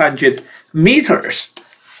 4,500 meters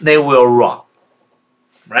they will run,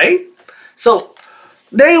 right? So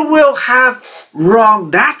they will have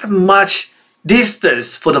run that much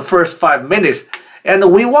distance for the first 5 minutes,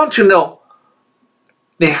 and we want to know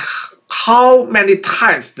how many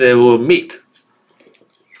times they will meet.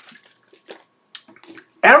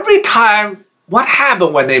 Every time, what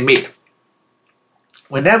happens when they meet?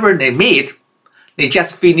 Whenever they meet, they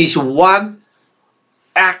just finish one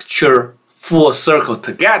actual full circle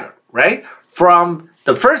together, right? From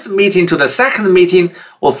the first meeting to the second meeting,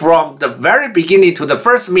 or from the very beginning to the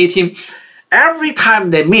first meeting, every time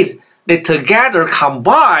they meet, they together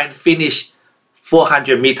combined finish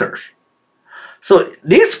 400 meters. So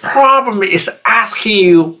this problem is asking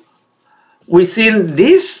you, within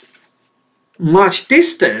this much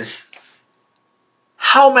distance,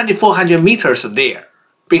 how many 400 meters are there?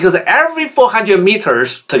 Because every 400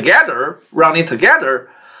 meters together, running together,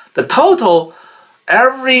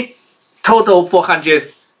 every total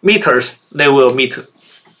 400 meters, they will meet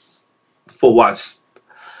for once.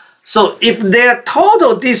 So if their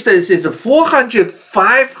total distance is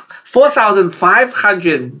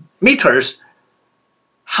 4,500 meters,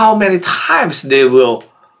 how many times they will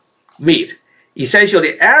meet?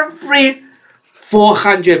 Essentially, every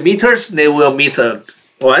 400 meters, they will meet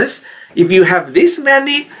once. If you have this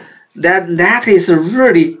many, that is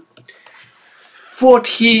really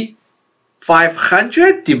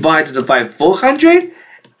 4,500 divided by 400,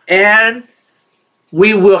 and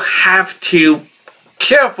we will have to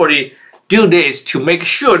carefully do this to make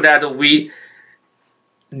sure that we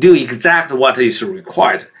do exactly what is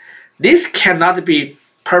required. This cannot be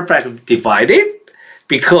perfectly divided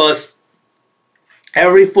because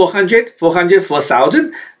every 400,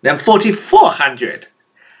 4,000, then 4,400.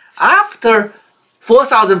 After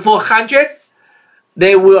 4,400,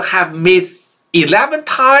 they will have meet 11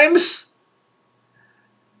 times,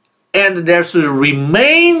 and there's a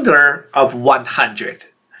remainder of 100.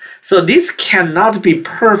 So this cannot be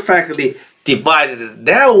perfectly divided.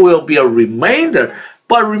 There will be a remainder.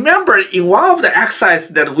 But remember, in one of the exercises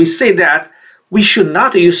that we say that we should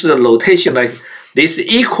not use the notation like this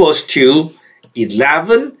equals to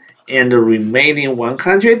 11 and the remaining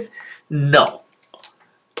 100. No,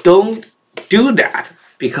 don't do that,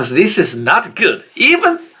 because this is not good.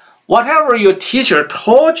 Even whatever your teacher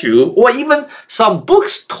taught you, or even some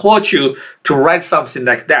books taught you to write something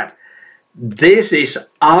like that, this is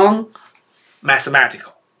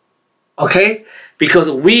unmathematical, okay? Because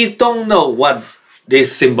we don't know what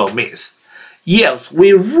this symbol means. Yes,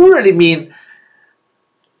 we really mean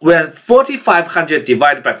when 4,500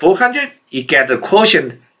 divided by 400, you get the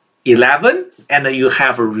quotient 11, and you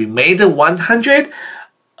have a remainder 100.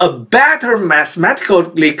 A better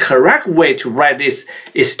mathematically correct way to write this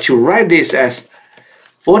is to write this as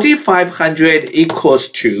 4,500 equals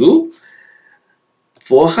to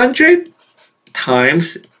 400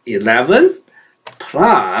 times 11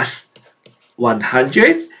 plus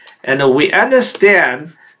 100, and we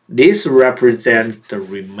understand this represents the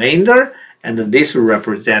remainder and this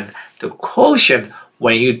represents the quotient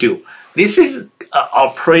when you do. This is an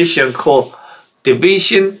operation called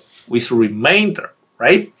division with remainder,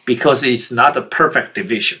 right? Because it's not a perfect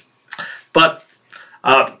division. But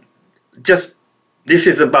just this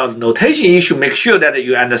is about notation issue. Make sure that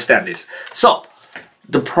you understand this. So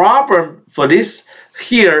the problem for this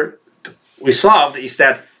here we solved is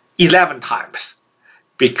that 11 times,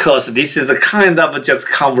 because this is a kind of just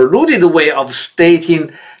convoluted way of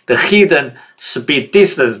stating the hidden speed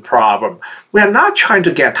distance problem. We are not trying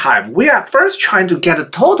to get time. We are first trying to get the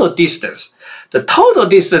total distance. The total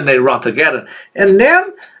distance they run together, and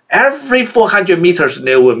then every 400 meters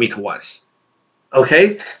they will meet once.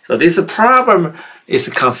 Okay, so this problem is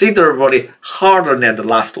considerably harder than the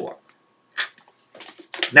last one.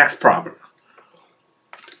 Next problem.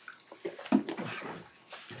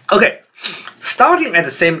 Okay, starting at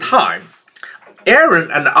the same time,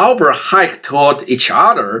 Aaron and Albert hike toward each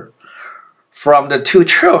other from the two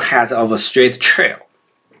trailheads of a straight trail.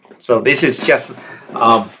 So this is just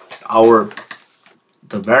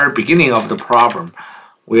the very beginning of the problem,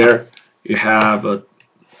 where you have a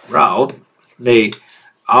route.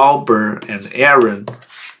 Albert and Aaron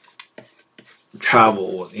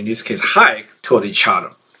travel, in this case, hike toward each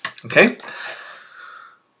other. Okay.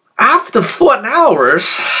 After 4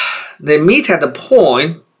 hours, they meet at the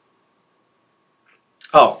point.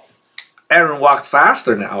 Oh, Aaron walks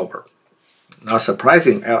faster than Albert. Not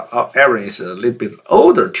surprising, Aaron is a little bit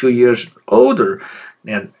older, 2 years older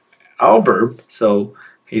than Albert, so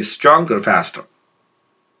he's stronger, faster.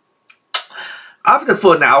 After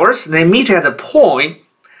 4 hours, they meet at a point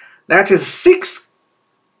that is 6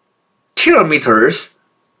 kilometers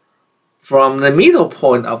from the middle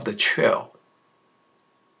point of the trail.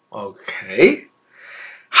 Okay.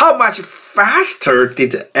 How much faster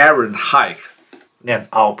did Aaron hike than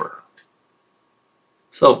Albert?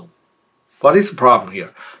 So, what is the problem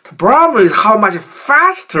here? The problem is how much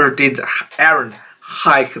faster did Aaron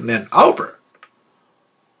hike than Albert?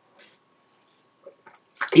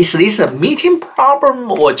 Is this a meeting problem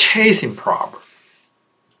or chasing problem?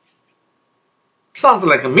 Sounds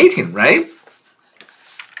like a meeting, right?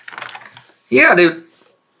 Yeah, they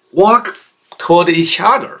walk toward each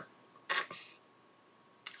other.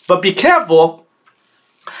 But be careful,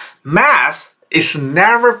 math is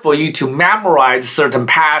never for you to memorize certain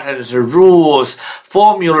patterns, rules,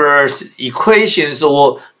 formulas, equations,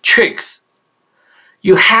 or tricks.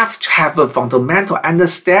 You have to have a fundamental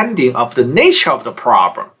understanding of the nature of the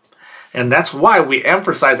problem. And that's why we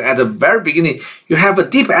emphasize at the very beginning, you have a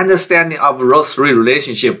deep understanding of those three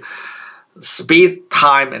relationships: speed,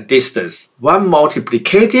 time, and distance. 1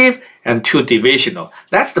 multiplicative and 2 divisional.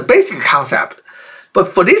 That's the basic concept.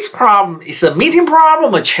 But for this problem, it's a meeting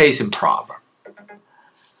problem or chasing problem?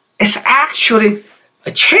 It's actually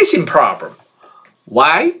a chasing problem.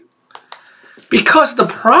 Why? Because the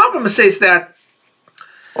problem says that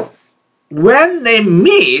when they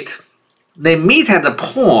meet at a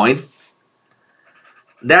point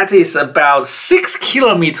that is about 6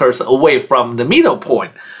 kilometers away from the middle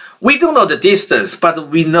point. We don't know the distance, but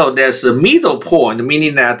we know there's a middle point,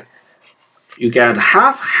 meaning that you get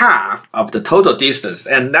half of the total distance,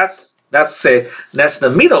 and that's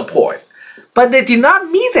the middle point. But they did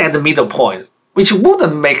not meet at the middle point, which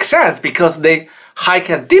wouldn't make sense because they hike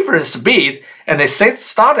at different speed and they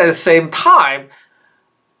start at the same time.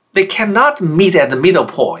 They cannot meet at the middle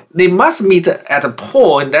point. They must meet at a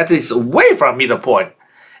point that is away from middle point,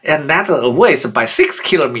 and that away is by 6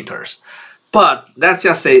 kilometers. But let's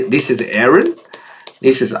just say this is Aaron,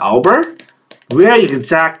 this is Albert. Where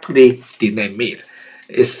exactly did they meet?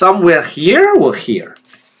 Is somewhere here or here?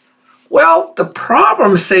 Well, the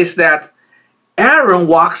problem says that Aaron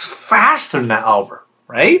walks faster than Albert,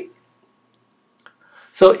 right?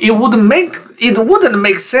 So it wouldn't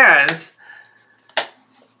make sense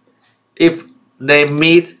if they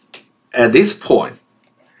meet at this point.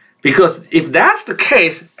 Because if that's the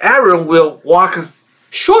case, Aaron will walk a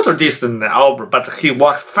shorter distance than Albert, but he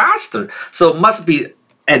walks faster. So it must be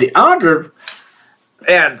at the other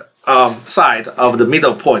end side of the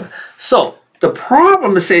middle point. So the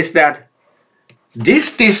problem says that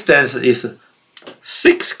this distance is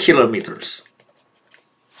 6 kilometers.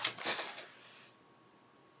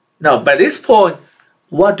 Now, by this point,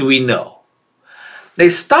 what do we know? They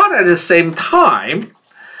start at the same time.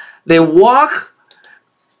 They walk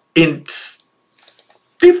in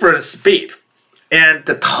different speed, and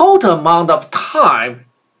the total amount of time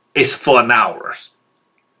is 4 hours.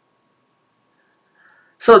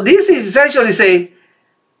 So this is essentially say,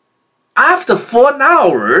 after 4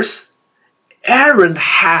 hours, Aaron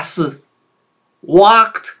has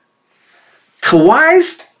walked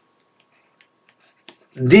twice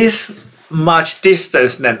this much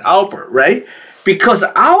distance than Albert, right? because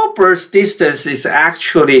Albert's distance is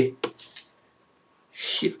actually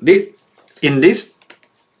in this.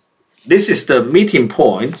 This is the meeting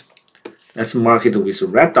point. Let's mark it with a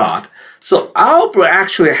red dot. So Albert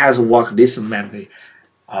actually has walked this many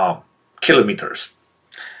kilometers.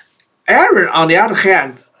 Aaron, on the other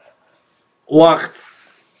hand, walked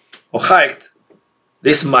or hiked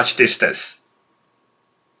this much distance.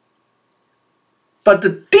 But the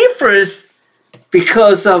difference,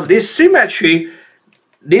 because of this symmetry,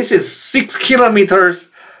 this is 6 kilometers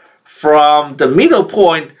from the middle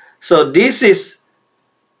point. So this is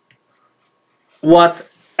what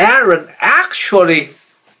Aaron actually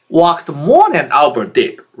walked more than Albert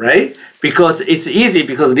did, right? Because it's easy,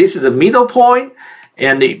 because this is the middle point,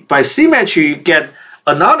 and by symmetry you get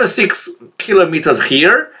another 6 kilometers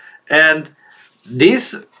here, and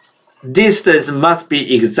this distance must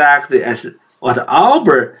be exactly as what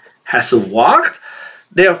Albert has walked.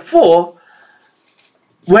 Therefore,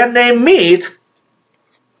 when they meet,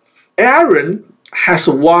 Aaron has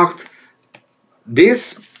walked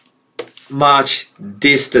this much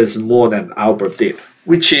distance more than Albert did,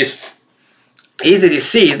 which is easily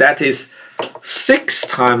see that is 6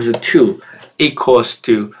 times 2 equals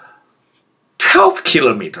to 12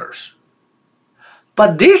 kilometers.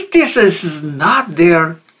 But this distance is not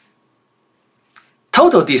their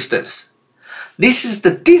total distance. This is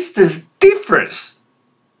the distance difference.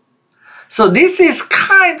 So this is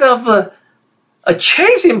kind of a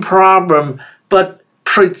chasing problem, but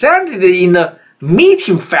presented in a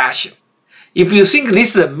meeting fashion. If you think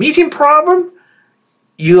this is a meeting problem,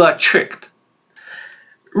 you are tricked.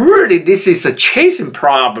 Really, this is a chasing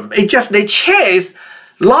problem. It's just they chase,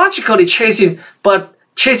 logically chasing, but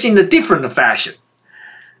chasing in a different fashion.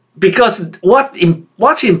 Because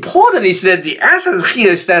what's important is that the essence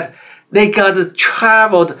here is that they have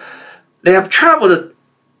traveled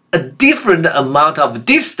a different amount of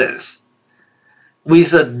distance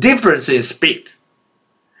with a difference in speed.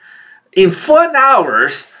 In 4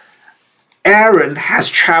 hours, Aaron has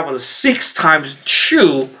traveled 6 times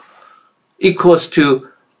 2 equals to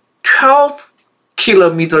 12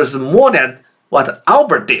 kilometers more than what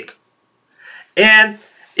Albert did. And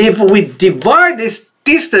if we divide this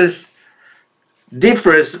distance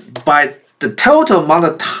difference by the total amount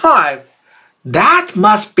of time, that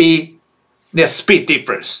must be the speed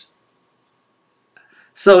difference.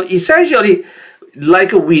 So essentially,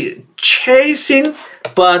 like we chasing,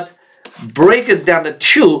 but break it down to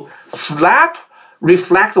 2,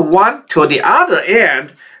 reflect one to the other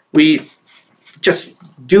end, we just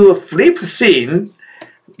do a flip scene.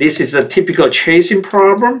 This is a typical chasing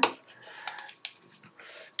problem.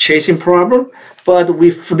 But we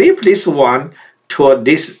flip this one toward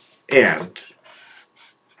this end.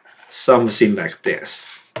 Something like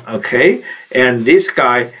this. Okay? And this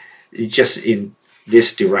guy is just in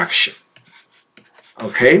this direction.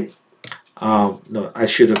 Okay? No, I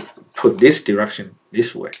should have put this direction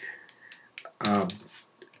this way.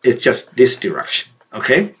 It's just this direction.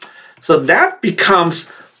 Okay? So that becomes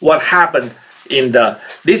what happened in the,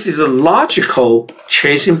 this is a logical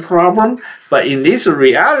chasing problem, but in this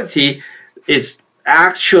reality, it's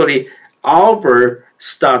actually Albert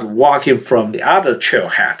start walking from the other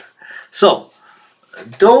trailhead. So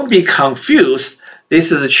don't be confused.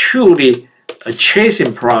 This is truly a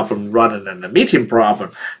chasing problem rather than a meeting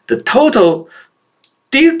problem. The total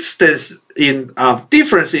distance in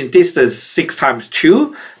difference in distance 6 times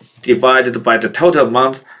 2 divided by the total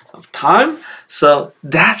amount of time. So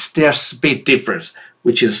that's their speed difference,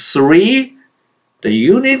 which is 3. The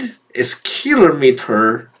unit is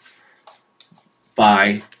kilometer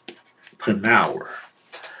by per hour.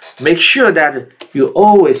 Make sure that you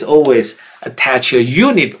always attach a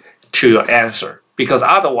unit to your answer, because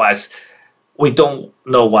otherwise we don't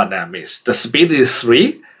know what that means. The speed is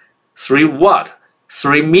 3. 3 what?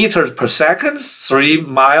 3 meters per second, 3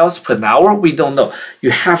 miles per hour? We don't know.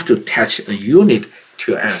 You have to attach a unit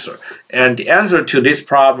to your answer. And the answer to this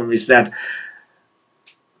problem is that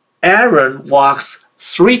Aaron walks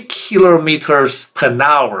 3 kilometers per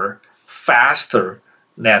hour faster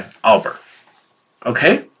than Albert.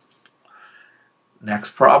 Okay?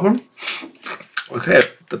 Next problem. Okay,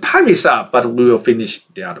 the time is up, but we will finish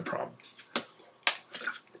the other problems.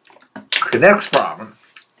 Okay, next problem.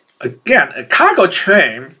 Again, a cargo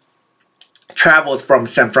train travels from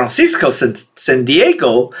San Francisco to San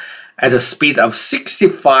Diego at a speed of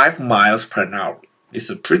 65 miles per hour.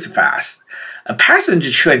 It's pretty fast. A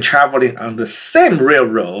passenger train traveling on the same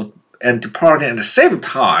railroad and departing at the same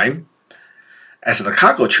time as the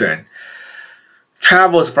cargo train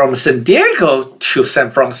travels from San Diego to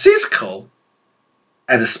San Francisco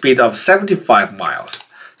at a speed of 75 miles.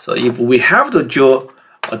 So if we have to draw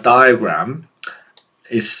a diagram,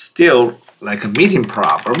 it's still like a meeting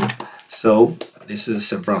problem. So this is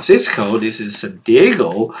San Francisco, this is San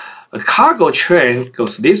Diego. A cargo train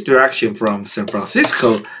goes this direction from San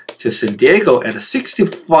Francisco to San Diego at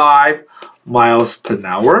 65 miles per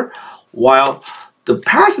hour, while the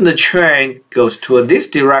passenger train goes to this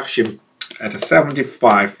direction at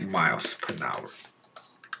 75 miles per hour.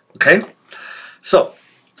 Okay, so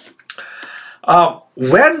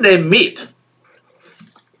when they meet,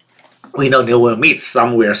 we know they will meet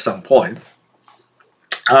somewhere, some point.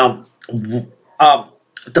 The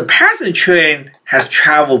passenger train has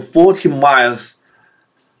traveled 40 miles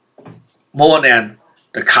more than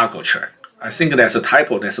the cargo train. I think that's a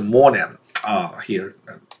typo. There's more than here.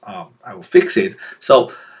 I will fix it.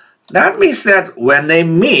 So that means that when they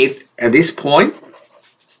meet at this point,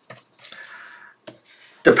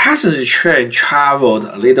 the passenger train traveled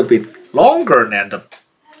a little bit longer than the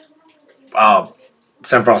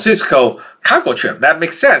San Francisco cargo train. That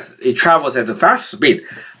makes sense. It travels at a fast speed.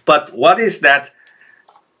 But what is that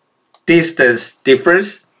distance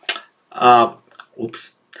difference?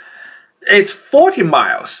 It's 40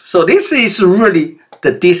 miles. So this is really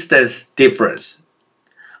the distance difference.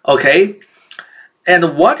 Okay?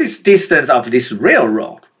 And what is distance of this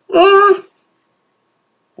railroad?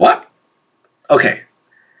 What? Okay.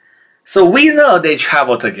 So we know they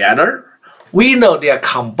travel together. We know their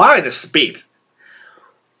combined speed.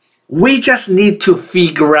 We just need to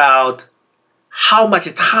figure out how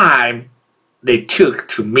much time they took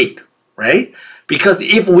to meet, right? Because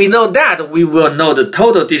if we know that, we will know the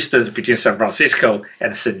total distance between San Francisco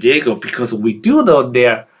and San Diego, because we do know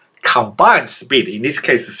their combined speed. In this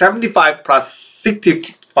case, 75 plus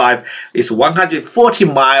 65 is 140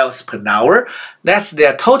 miles per hour. That's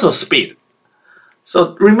their total speed.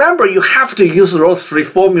 So remember, you have to use those three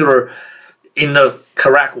formulas in the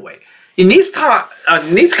correct way. In this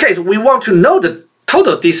case, we want to know the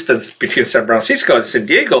total distance between San Francisco and San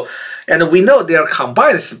Diego, and we know their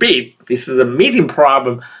combined speed. This is a meeting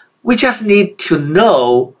problem. We just need to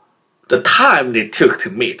know the time they took to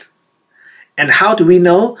meet. And how do we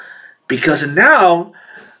know? Because now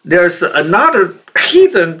there's another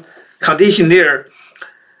hidden condition there.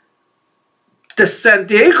 The San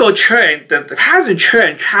Diego train, the passenger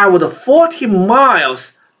train, traveled 40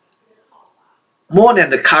 miles more than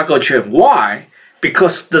the cargo train. Why?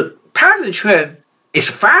 Because the passenger train is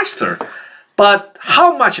faster. But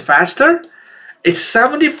how much faster? It's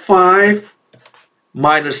 75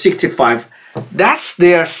 minus 65. That's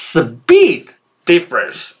their speed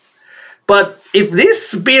difference. But if this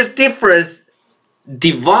speed difference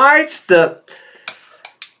divides the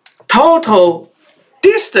total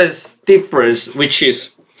distance difference, which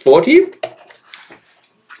is 40,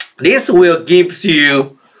 this will give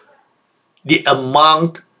you the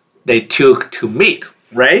amount they took to meet,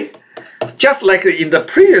 right? Just like in the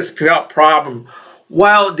previous problem,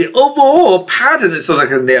 while the overall pattern is like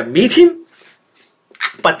they're meeting,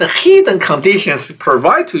 but the hidden conditions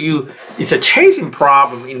provide to you is a chasing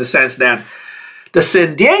problem in the sense that the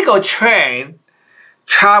San Diego train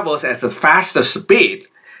travels at a faster speed,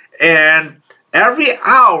 and every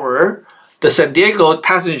hour the San Diego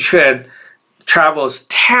passenger train travels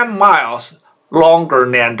 10 miles longer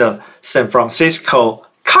than the San Francisco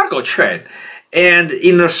cargo train. And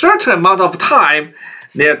in a certain amount of time,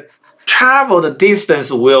 their travel distance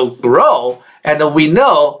will grow. And we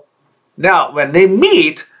know now when they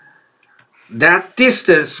meet, that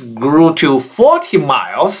distance grew to 40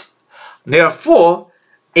 miles. Therefore,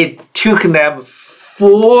 it took them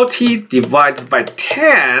 40 divided by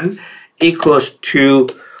 10 equals to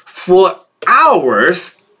 4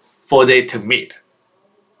 hours for them to meet.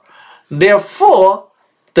 Therefore,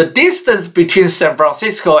 the distance between San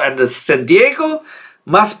Francisco and San Diego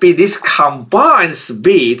must be this combined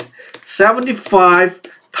speed, 75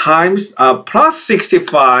 times plus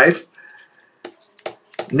 65,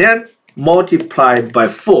 then multiplied by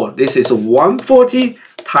 4. This is 140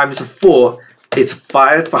 times 4. It's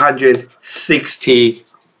 560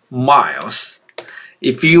 miles.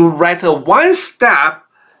 If you write a one-step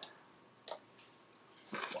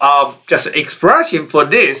just expression for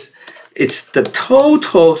this, it's the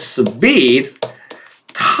total speed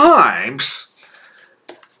times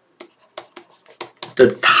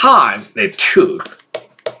the time they took.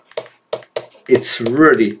 It's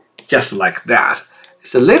really just like that.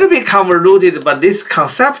 It's a little bit convoluted, but this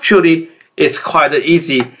conceptually it's quite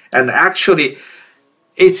easy, and actually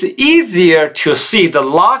it's easier to see the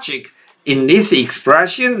logic in this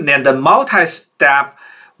expression than the multi-step.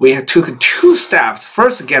 We took 2 steps.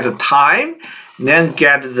 First get the time, then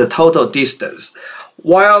get the total distance.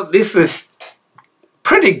 While this is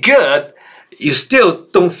pretty good, you still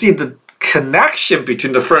don't see the connection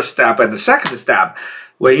between the first step and the second step.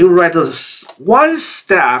 When you write a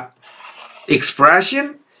one-step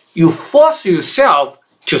expression, you force yourself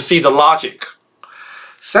to see the logic.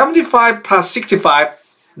 75 plus 65,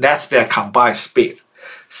 that's their combined speed.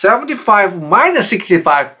 75 minus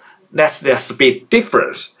 65, that's their speed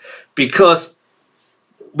difference. Because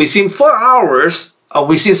within 4 hours, or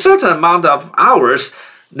within a certain amount of hours,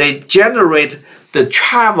 they generate the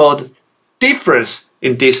traveled difference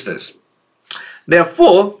in distance.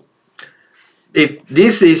 Therefore,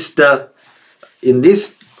 this is the, in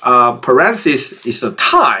this parenthesis is the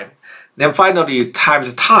time. Then finally, you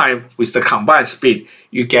times time with the combined speed,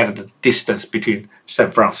 you get the distance between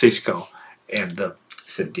San Francisco and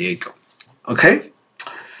San Diego. Okay?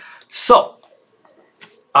 So,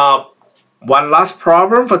 one last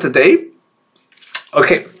problem for today.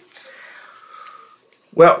 Okay.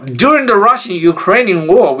 Well, during the Russian-Ukrainian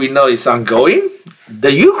war, we know it's ongoing.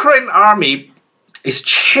 The Ukraine army is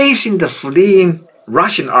chasing the fleeing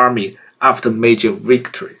Russian army after major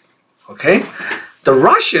victory. Okay? The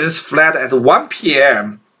Russians fled at 1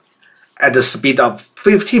 p.m. at the speed of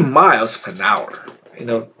 15 miles per hour. You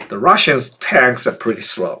know, the Russians' tanks are pretty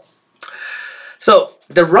slow. So,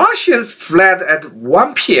 the Russians fled at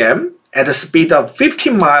 1 p.m. at the speed of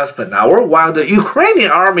 15 miles per hour, while the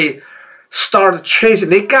Ukrainian army started chasing.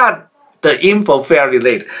 They got the info fairly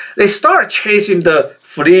late. They started chasing the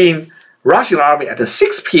fleeing Russian army at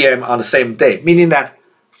 6 p.m. on the same day, meaning that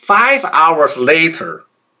 5 hours later,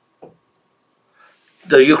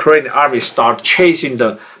 the Ukrainian army started chasing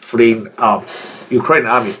the fleeing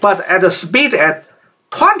Ukrainian army. But at a speed at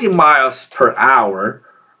 20 miles per hour,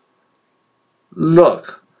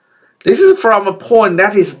 look, this is from a point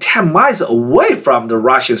that is 10 miles away from the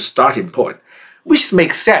Russian starting point, which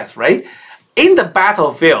makes sense, right? In the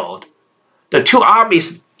battlefield, the two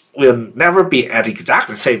armies will never be at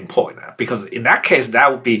exactly the same point, because in that case,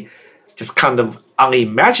 that would be just kind of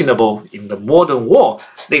unimaginable in the modern war.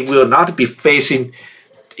 They will not be facing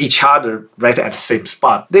each other right at the same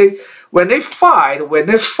spot. When they fight,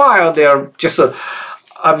 they're just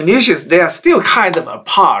ammunition, they are still kind of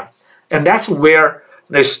apart, and that's where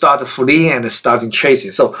they start fleeing and starting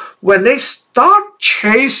chasing. So when they start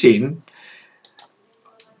chasing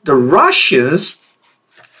the Russians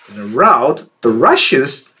in the route, the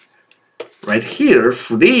Russians right here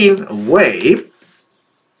fleeing away,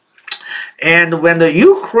 and when the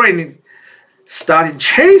Ukraine started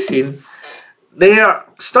chasing, they are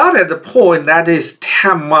started at the point that is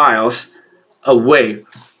 10 miles away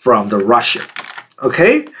from the Russian.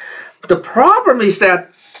 Okay? The problem is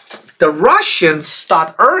that the Russians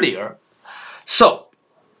start earlier. So,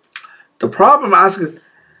 the problem asks,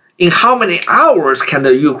 in how many hours can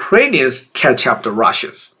the Ukrainians catch up the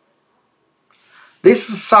Russians? This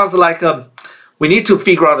sounds like we need to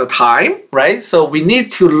figure out the time, right? So we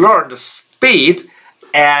need to learn the speed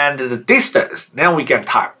and the distance. Then we get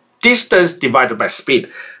time. Distance divided by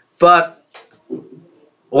speed. But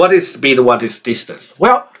what is speed? What is distance?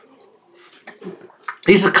 Well,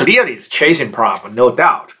 this is clearly a chasing problem, no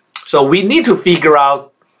doubt. So we need to figure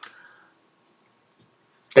out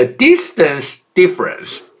the distance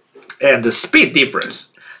difference and the speed difference.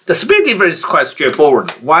 The speed difference is quite straightforward.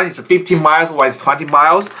 One is 15 miles, one is 20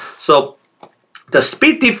 miles. So the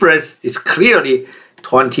speed difference is clearly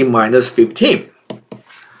 20 minus 15.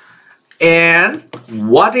 And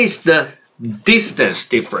what is the distance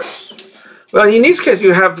difference? Well, in this case,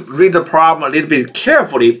 you have to read the problem a little bit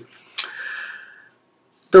carefully.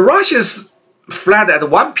 The Russians fled at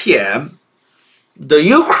 1 p.m. The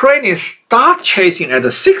Ukrainians start chasing at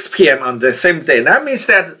 6 p.m. on the same day. That means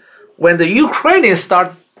that when the Ukrainians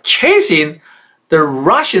start chasing, the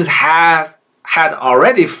Russians had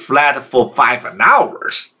already fled for 5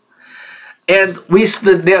 hours. And with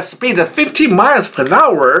their speed of 15 miles per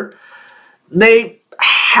hour, they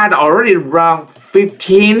had already run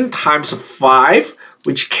 15 times 5,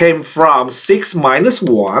 which came from 6 minus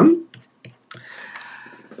 1.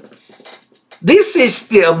 This is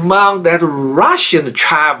the amount that Russians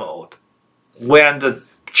traveled when the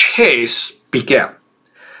chase began.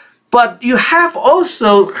 But you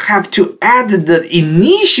also have to add the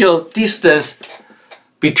initial distance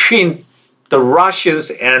between the Russians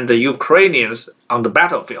and the Ukrainians on the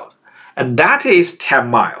battlefield. And that is 10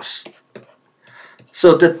 miles.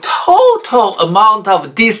 So the total amount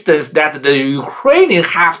of distance that the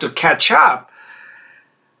Ukrainians have to catch up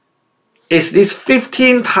is this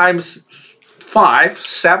 15 times 5,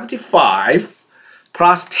 75,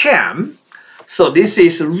 plus 10. So this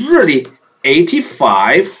is really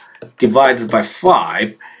 85 divided by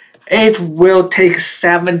 5. it will take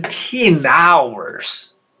 17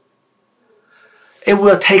 hours. It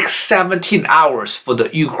will take 17 hours for the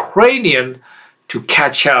Ukrainian to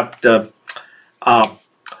catch up the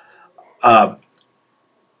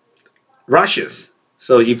Russians.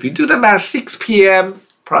 So if you do the math, 6 p.m.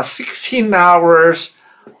 plus 16 hours,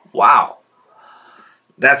 wow.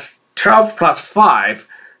 That's 12 plus 5.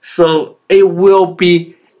 So it will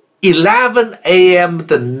be 11 a.m.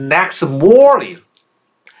 the next morning.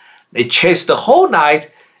 They chase the whole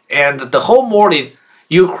night, and the whole morning,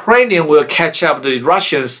 Ukrainian will catch up the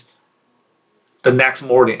Russians the next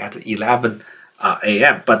morning at 11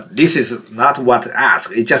 a.m. But this is not what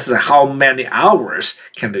asked. It's just how many hours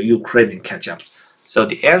can the Ukrainian catch up. So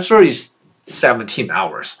the answer is 17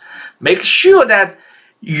 hours. Make sure that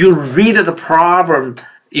you read the problem,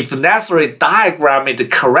 if necessary, diagram it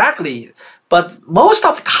correctly. But most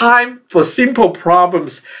of the time, for simple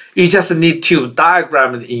problems, you just need to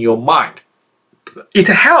diagram it in your mind. It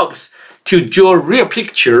helps to draw real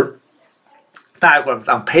picture diagrams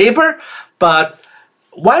on paper, but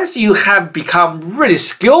once you have become really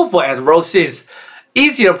skillful at those things,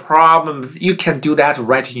 easier problems, you can do that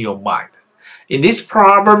right in your mind. In this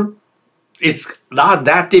problem, it's not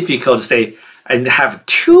that difficult to say, and have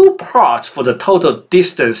two parts for the total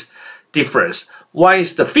distance difference. One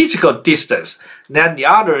is the physical distance, then the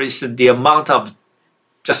other is the amount of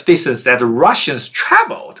just distance that the Russians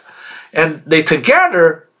traveled. And they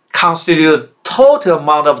together constitute total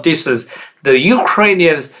amount of distance the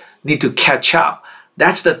Ukrainians need to catch up.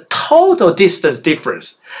 That's the total distance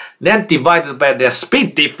difference. Then divided by their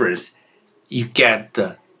speed difference, you get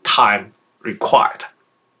the time required.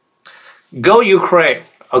 Go Ukraine.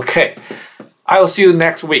 Okay, I will see you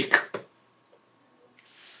next week.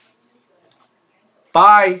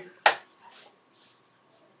 Bye.